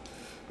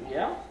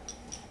 Yeah.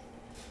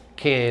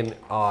 Can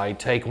I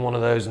take one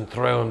of those and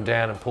throw them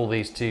down and pull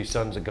these two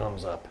sons of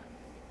guns up?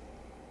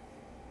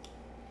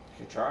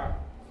 You try.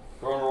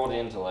 Go and roll the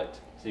intellect.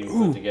 See what you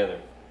can put together.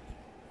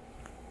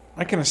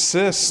 I can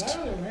assist.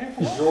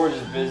 George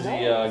is busy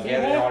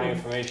gathering all the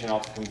information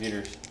off the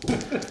computers.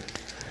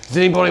 Does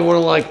anybody want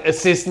to like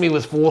assist me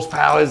with force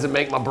powers and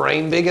make my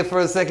brain bigger for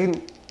a second?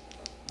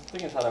 I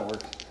think that's how that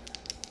works.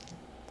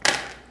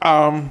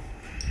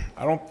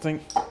 I don't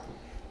think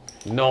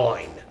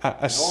 9.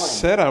 I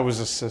said I was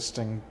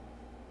assisting,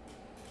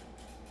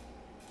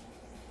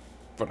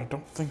 but I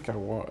don't think I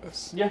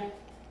was. Yeah.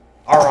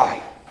 All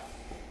right.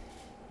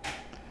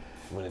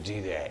 I'm going to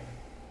do that.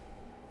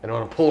 And I'm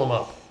going to pull them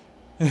up.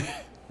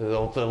 the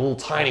little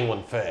tiny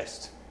one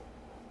first.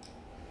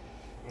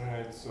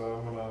 Alright,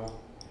 so I'm gonna.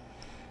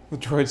 The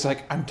droid's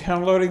like, I'm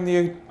downloading the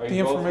Are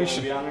you both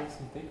information. gonna be on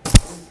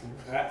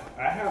there?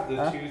 I have the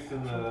Huh? tooth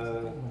in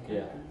the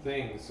Yeah.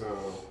 thing, so.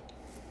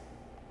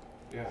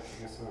 Yeah,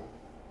 I guess so.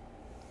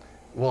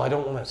 Well, I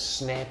don't want to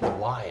snap the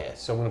wire,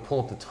 so I'm going to pull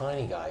up the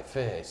tiny guy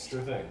first.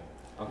 Sure thing.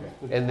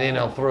 Okay. And then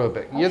I'll throw it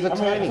back. You're the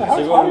tiny how guy.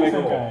 So go tall ahead do you and make a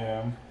think roll. I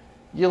am?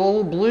 You're a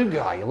little blue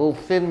guy. You're a little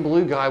thin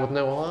blue guy with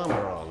no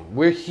armor on.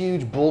 We're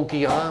huge,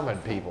 bulky,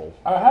 armored people.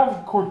 I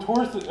have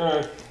Cortosis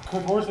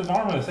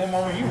armor, the same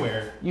armor you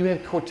wear. You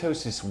have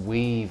cortosis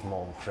weave,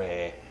 mon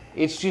frere.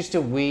 It's just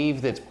a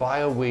weave that's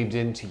bio-weaved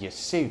into your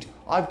suit.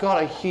 I've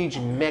got a huge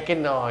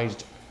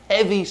mechanized,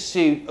 heavy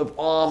suit of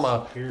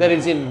armor that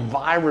is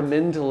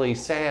environmentally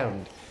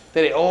sound.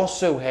 That it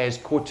also has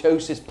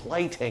cortosis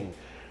plating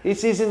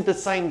This isn't the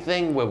same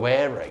thing we're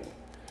wearing.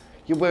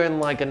 You're wearing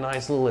like a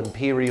nice little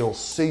Imperial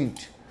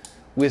suit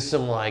with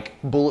some like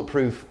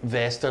bulletproof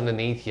vest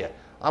underneath you.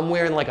 I'm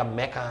wearing like a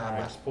mech Alright,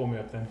 armor. just pull me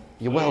up then.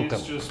 You're Please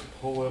welcome. just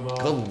pull him up.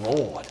 Good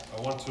lord.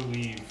 I want to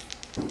leave.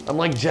 I'm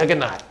like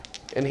Juggernaut,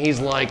 and he's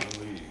like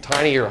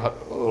tinier.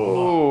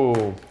 Oh,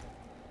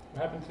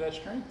 What happened to that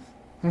strength?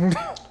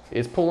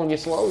 it's pulling you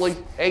slowly.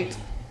 8.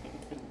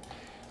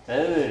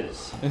 That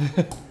is.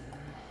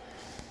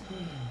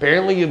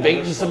 Apparently you've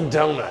eaten some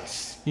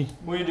donuts.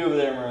 What do you do over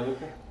there,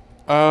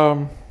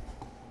 Mariluka?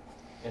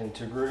 And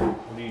Tugru,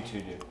 what do you two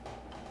do?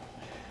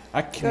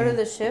 I Go to can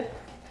the ship.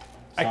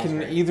 I Sounds can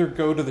great. either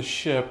go to the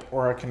ship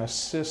or I can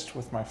assist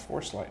with my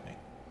force lightning.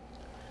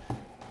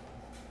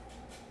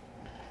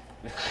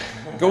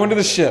 Go into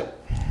the ship.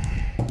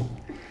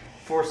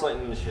 Force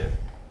lightning the ship.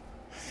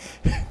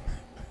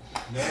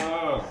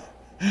 No.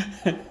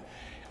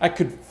 I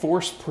could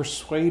force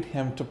persuade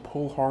him to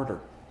pull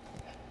harder.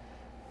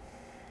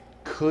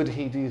 Could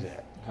he do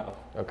that? No.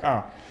 Okay.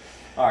 Oh,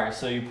 Alright,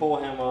 so you pull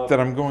him up, that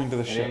I'm going to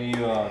the and ship. then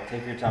you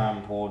take your time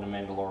and pull the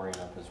Mandalorian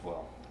up as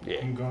well. Yeah.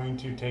 I'm going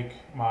to take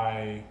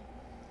my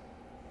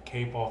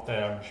cape off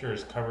that I'm sure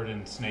is covered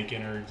in snake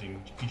innards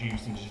and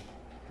juice and just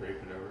drape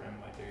it over him.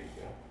 Like, there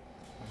you go.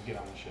 Let's get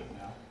on the ship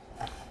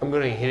now. I'm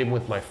gonna hit him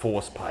with my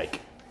force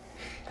pike.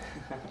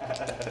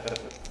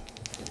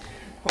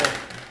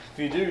 If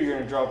you do, you're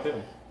gonna drop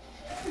him.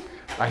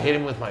 I hit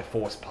him with my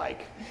force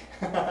pike.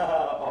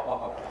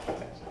 Oh,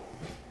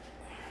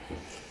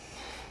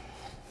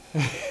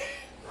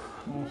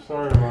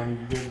 sorry, Ronnie.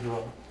 You did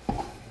drop.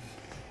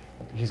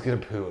 He's gonna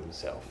poo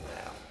himself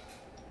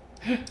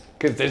now.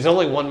 Because there's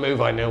only one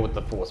move I know with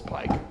the force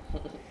pike.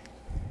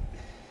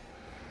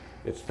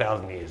 It's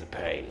 1,000 years of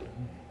pain.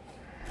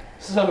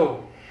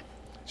 So,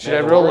 Should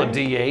I roll a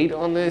Mandalorian? D8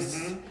 on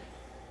this?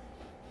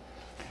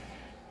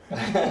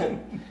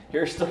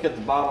 you're stuck at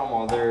the bottom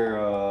while they're,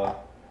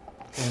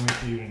 Only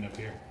feuding up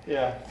here.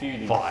 yeah,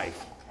 feuding.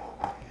 5.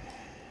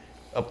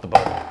 Up the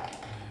bottom.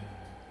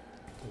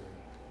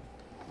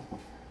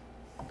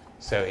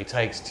 So he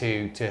takes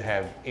 2 to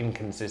have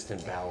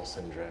inconsistent bowel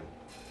syndrome.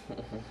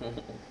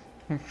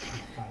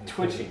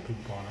 Twitching. Poop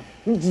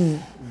on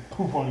it.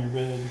 Poop on your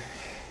bed.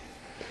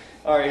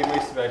 Alright, he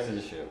makes it back to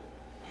the ship.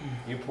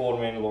 You pulled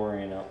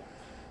Mandalorian up.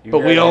 You But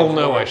we grabbed all him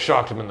know for- I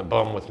shocked him in the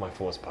bum with my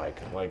force pike.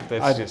 Like,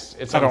 that's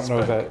it's I don't know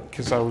unspoken. that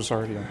because I was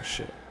already on the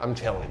ship. I'm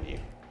telling you.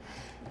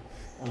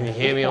 Can you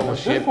hear me on the At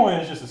this ship? point,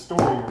 it's just a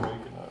story you're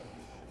making up.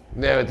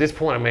 No, at this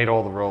point I made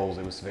all the rolls.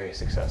 It was very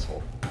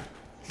successful.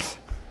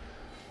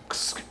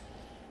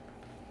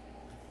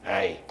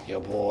 Hey,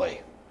 your boy.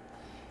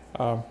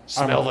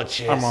 Smell the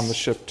chiss. I'm on the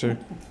ship too.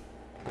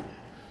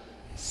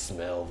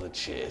 Smell the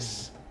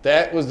chiss.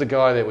 That was the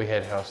guy that we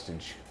had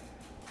hostage.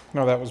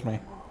 No, that was me.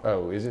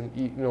 Oh, isn't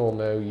you?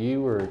 No,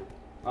 you or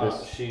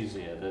this? She's,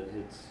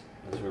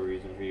 that's her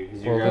reason for you. 'cause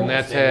Well, you're then gonna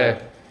that's stay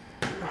her.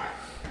 there.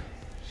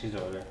 She's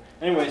over there.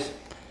 Anyways,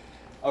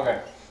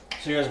 okay.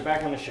 So you guys are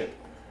back on the ship.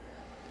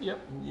 Yep.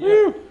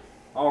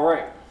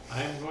 Alright,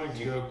 I am going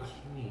to go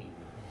clean.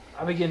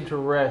 I begin to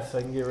rest so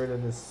I can get rid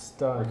of this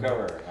stun.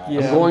 recover. Yeah.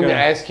 I'm I'm going to gonna-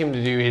 ask him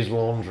to do his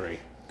laundry.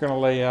 Gonna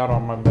lay out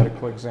on my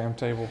medical exam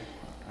table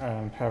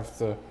and have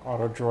the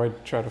auto droid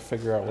try to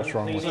figure out what's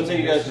wrong with So it. I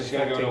think you guys just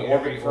gonna go to Affecting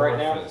orbit every for right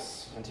now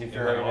orifice until you in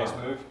figure out your my next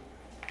armor. move.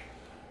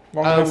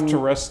 Long enough to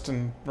Um, rest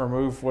and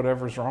remove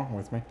whatever's wrong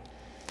with me.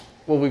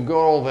 Well, we've got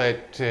all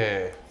that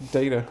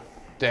Data.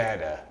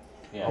 data.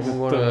 Yeah. I'm The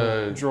gonna.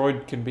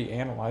 droid can be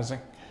analyzing.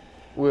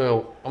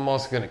 Well, I'm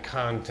also going to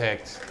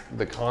contact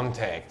the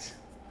contact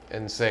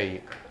and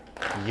say,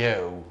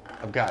 "Yo,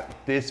 I've got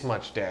this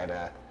much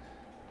data."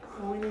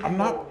 I'm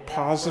not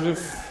positive.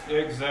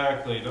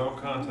 Exactly. Don't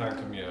contact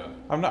him yet.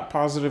 I'm not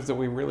positive that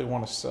we really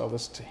want to sell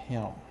this to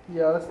him.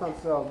 Yeah, let's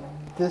not sell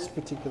this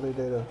particular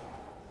data.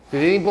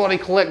 Did anybody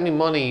collect any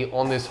money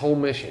on this whole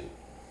mission?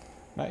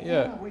 Not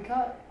yet. we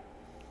got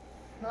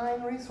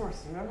 9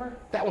 resources, remember?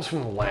 That was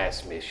from the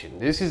last mission.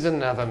 This is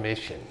another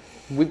mission.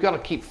 We've got to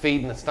keep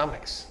feeding the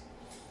stomachs.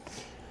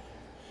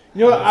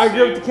 You know what? I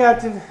agree with the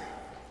captain.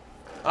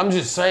 I'm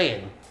just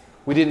saying,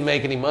 we didn't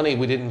make any money.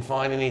 We didn't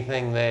find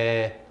anything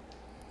there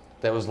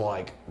that was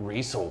like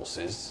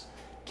resources.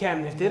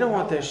 Captain, if they don't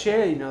want their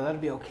share,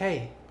 that'd be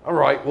okay. All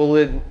right, well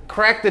then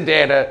crack the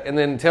data and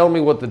then tell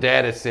me what the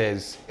data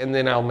says, and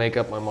then I'll make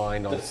up my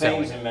mind on The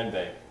selling. things in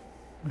medbay.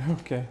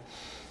 Okay.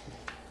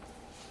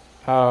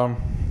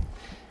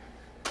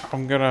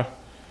 I'm gonna,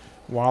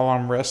 while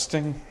I'm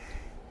resting,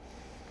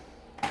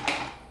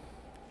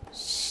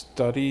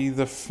 study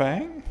the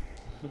Fang.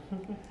 You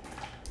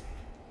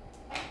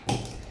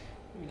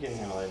can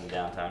handle it in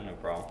downtime, no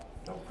problem.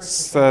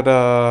 It's that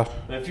But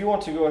if you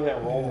want to go ahead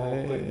and roll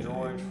real quick,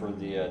 George, for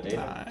the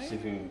data, Nine. see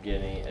if you can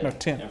get any No,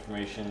 10.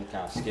 information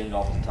kind of skimmed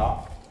off the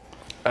top.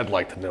 I'd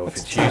like to know if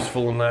That's it's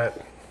useful in that.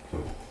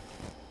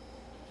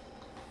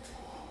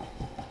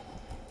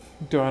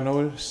 Do I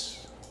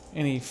notice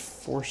any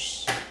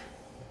force?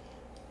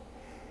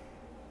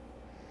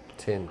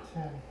 10.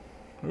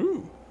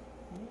 Ooh.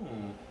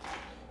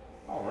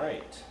 All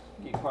right.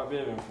 You get quite a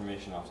bit of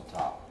information off the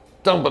top.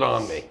 Dump it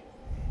on me.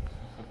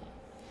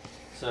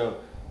 So,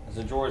 as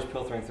the droid's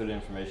filtering through the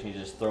information,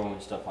 he's just throwing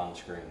stuff on the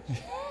screen.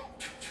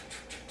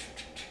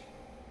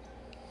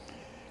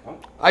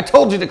 I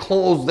told you to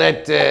close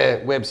that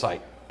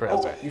website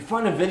browser. Oh, you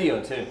find a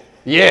video too.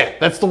 Yeah,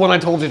 that's the one I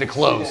told you to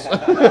close.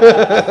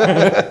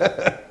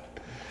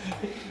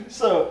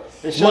 So,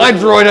 My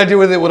droid, I do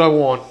with it what I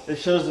want. It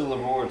shows the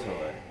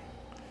laboratory.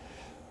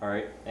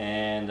 Alright,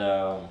 and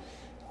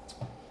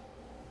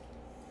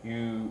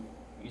you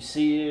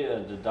see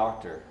the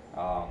doctor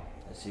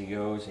as he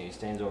goes and he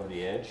stands over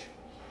the edge,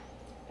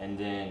 and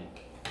then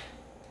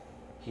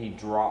he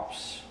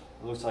drops,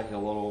 it looks like a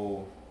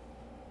little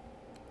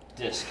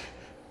disc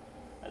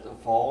as it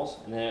falls,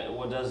 and then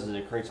what it does is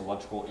it creates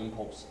electrical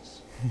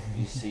impulses.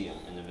 You see them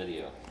in the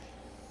video.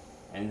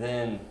 And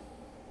then,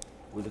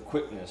 with the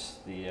quickness,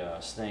 the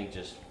snake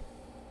just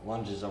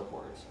lunges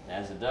upwards. And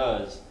as it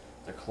does,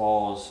 the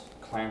claws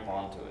clamp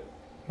onto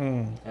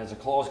it. As the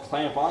claws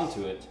clamp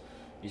onto it,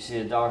 you see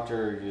the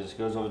doctor just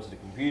goes over to the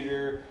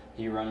computer,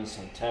 he runs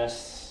some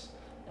tests,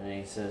 and then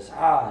he says,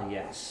 "Ah,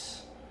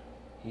 yes,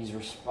 he's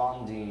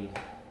responding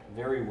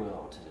very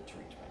well to the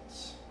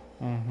treatments.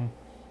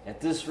 At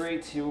this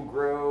rate, he will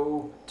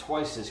grow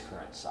twice his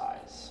current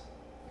size.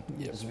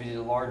 Yep. This will be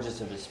the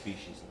largest of his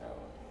species known.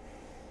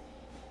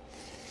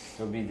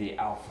 He'll be the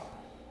alpha.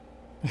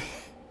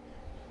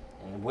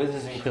 And with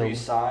his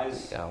increased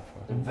size,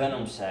 the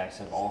venom sacs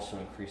have also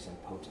increased in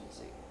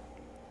potency."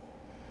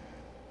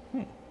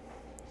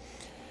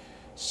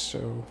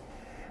 So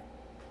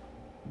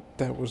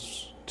that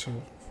was to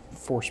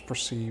force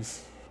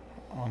perceive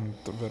on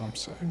the venom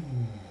sac.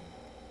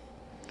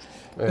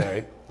 All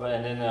right. But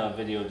and then the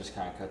video just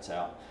kind of cuts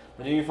out.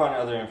 But then you find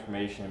other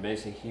information.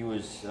 Basically, he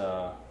was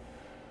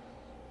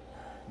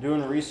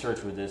doing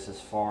research with this as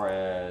far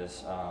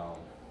as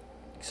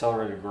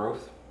accelerated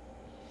growth,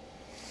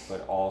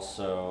 but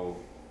also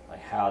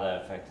like how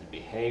that affected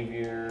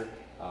behavior,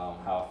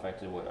 how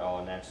affected what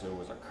all naturally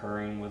was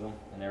occurring with him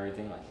and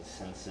everything, like his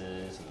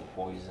senses and the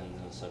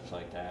poisons and such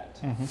like that.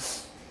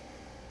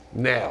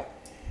 Now,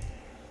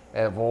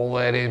 out of all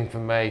that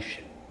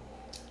information,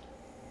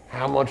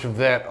 how much of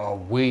that are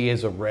we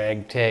as a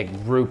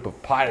ragtag group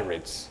of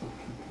pirates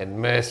and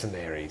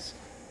mercenaries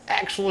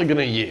actually going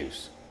to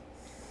use?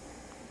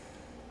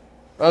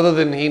 Other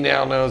than he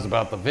now knows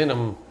about the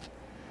venom,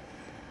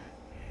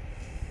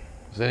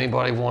 does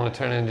anybody want to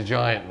turn into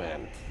Giant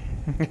Man?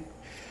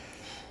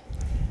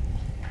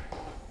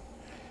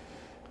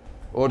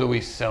 Or do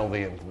we sell the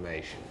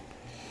information?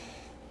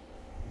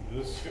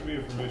 This is gonna be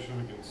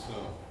information we can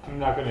sell. I'm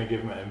not gonna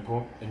give my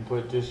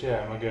input just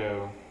yet. I'm gonna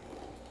go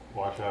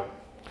watch up.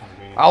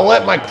 I'll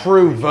let my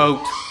crew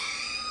vote.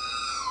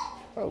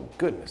 Oh,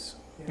 goodness.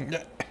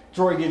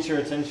 Troy gets your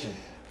attention.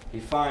 He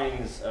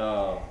finds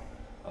a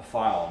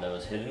file that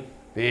was hidden.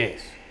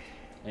 Yes.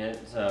 And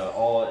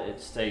all it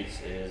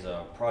states is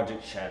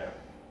Project Shadow.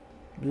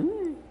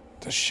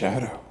 The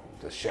shadow.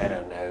 The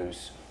shadow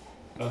knows.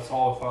 That's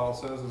all the file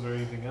says. Is there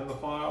anything in the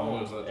file?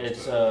 Or is that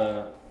just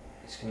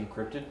It's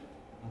encrypted,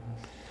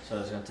 so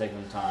it's gonna take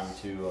them time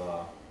to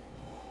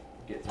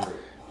get through it.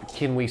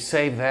 Can we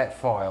save that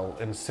file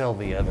and sell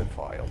the other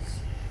files?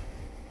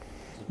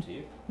 It's up to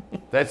you.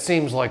 That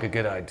seems like a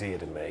good idea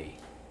to me.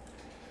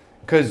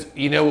 Because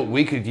you know what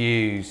we could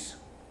use?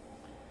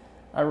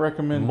 I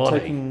recommend Money.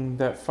 taking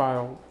that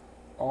file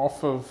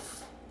off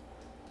of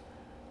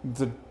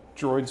the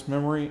droid's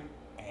memory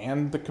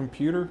and the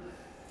computer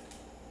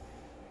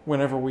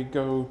whenever we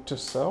go to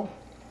sell.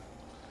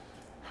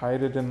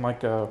 Hide it in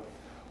like a...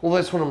 Well,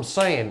 that's what I'm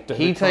saying. Did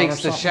He it clone or takes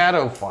the something?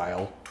 shadow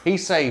file, he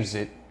saves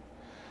it,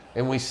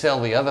 and we sell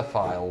the other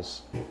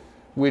files,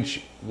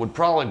 which would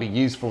probably be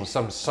useful to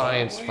some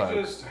science we folk.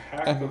 just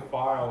hack the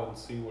file and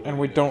see what And it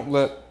we is. don't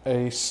let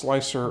a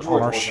slicer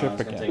on our ship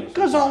again.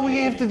 Because all we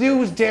have to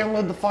do is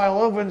download the file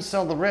over and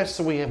sell the rest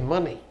so we have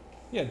money.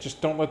 Yeah,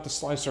 just don't let the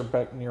slicer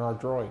back near our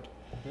droid.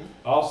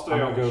 I'll stay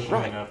I'm on gonna the go ship.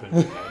 clean up and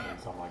do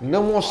something like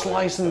No more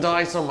slice and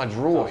dice on my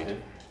droid.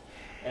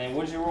 And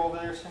what did you roll over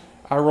there, sir?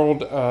 I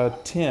rolled a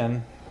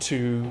 10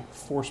 to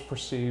force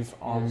perceive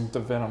on the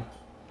venom.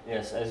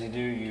 Yes, as you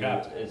do,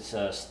 Captain. it's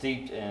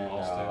steeped in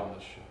I'll stay on the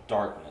ship.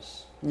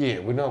 darkness. Yeah,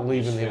 we're not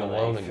leaving him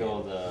alone You feel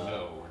again. the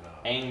No, we're not.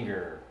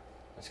 anger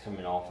that's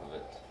coming off of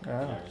it. Ah. You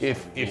know, just If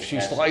from being she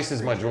attached to slices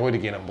this my creature. droid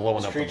again, I'm blowing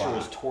This up the creature bar.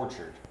 was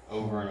tortured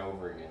over and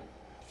over again.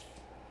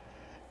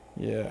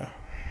 Yeah.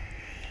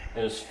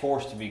 It was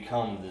forced to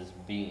become this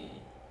being.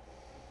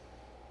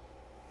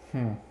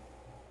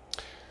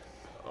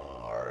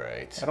 All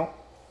right. I don't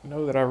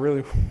know that I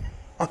really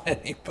want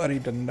anybody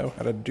to know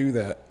how to do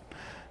that.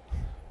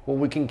 Well,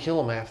 we can kill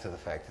him after the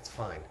fact. It's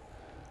fine.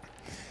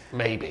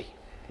 Maybe.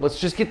 Let's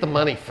just get the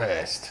money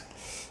first.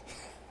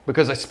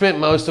 Because I spent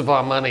most of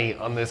our money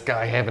on this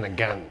guy having a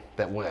gun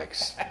that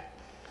works.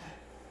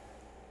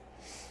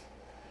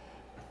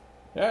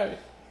 Yeah.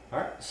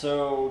 Alright,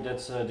 so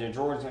that's the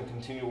droid's gonna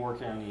continue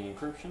working on the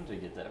encryption to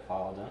get that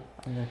file done.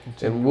 I'm gonna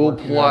continue And we'll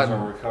working You guys plot.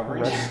 are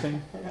recovering.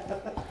 resting.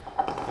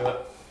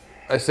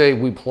 I say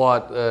we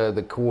plot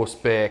the course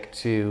back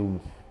to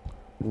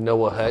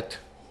Noah Hut.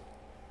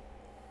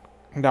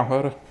 Down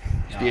Huda.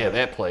 Yeah,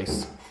 that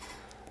place.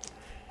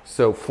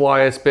 So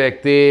fly us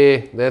back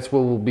there. That's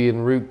where we'll be en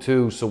route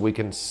to, so we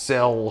can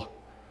sell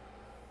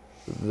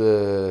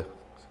the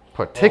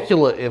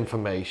particular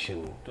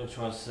information. Don't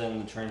you want to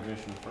send the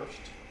transmission first?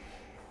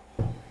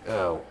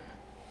 Oh,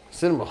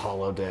 send him a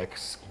holodeck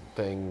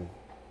thing.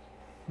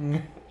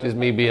 Just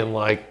me being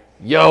like,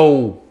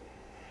 yo,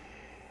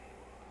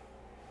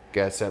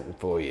 got something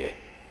for you.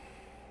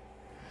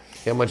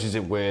 How much is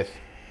it worth?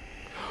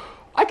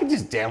 I could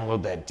just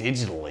download that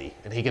digitally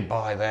and he could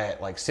buy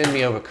that. Like, send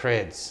me over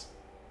creds.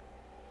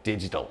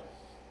 Digital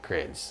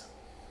creds.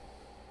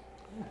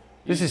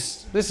 This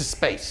is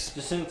space.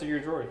 Just send it through your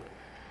droid.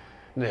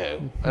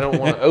 No, I don't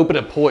want to open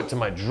a port to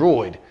my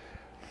droid.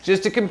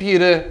 Just a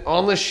computer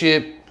on the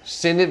ship.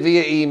 Send it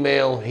via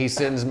email. He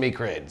sends me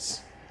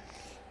creds.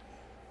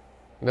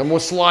 No more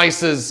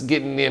slices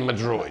getting near my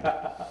droid.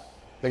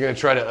 They're going to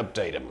try to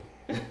update him.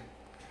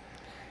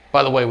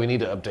 By the way, we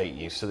need to update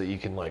you so that you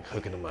can like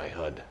hook into my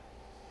HUD.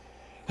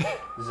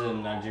 Is it a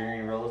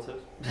Nigerian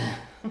relative?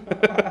 Is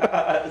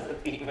it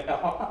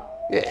email?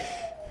 Yeah.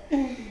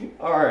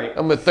 All right.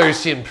 I'm a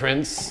Thirstian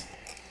prince.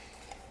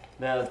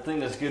 Now, I think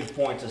that's a good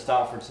point to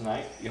stop for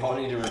tonight. You all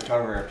need to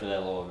recover after that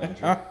little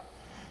adventure.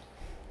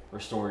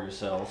 Restore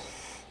yourselves.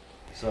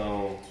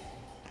 So,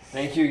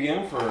 thank you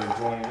again for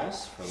joining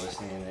us, for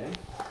listening in.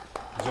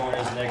 Join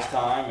us next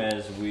time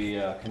as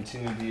we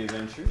continue the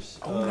adventures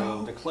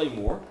of the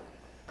Claymore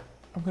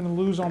I'm going to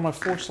lose all my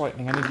Force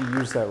Lightning. I need to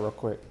use that real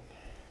quick.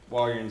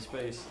 while you're in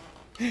space.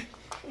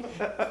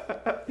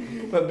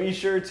 But be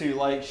sure to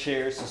like,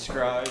 share,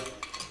 subscribe.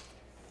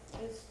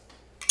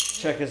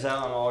 Check us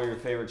out on all your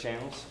favorite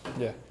channels.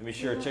 Yeah. And be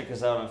sure to check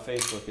us out on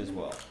Facebook as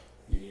well.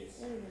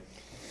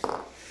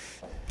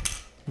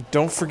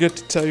 Don't forget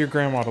to tell your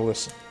grandma to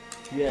listen.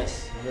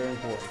 Yes, very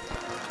important.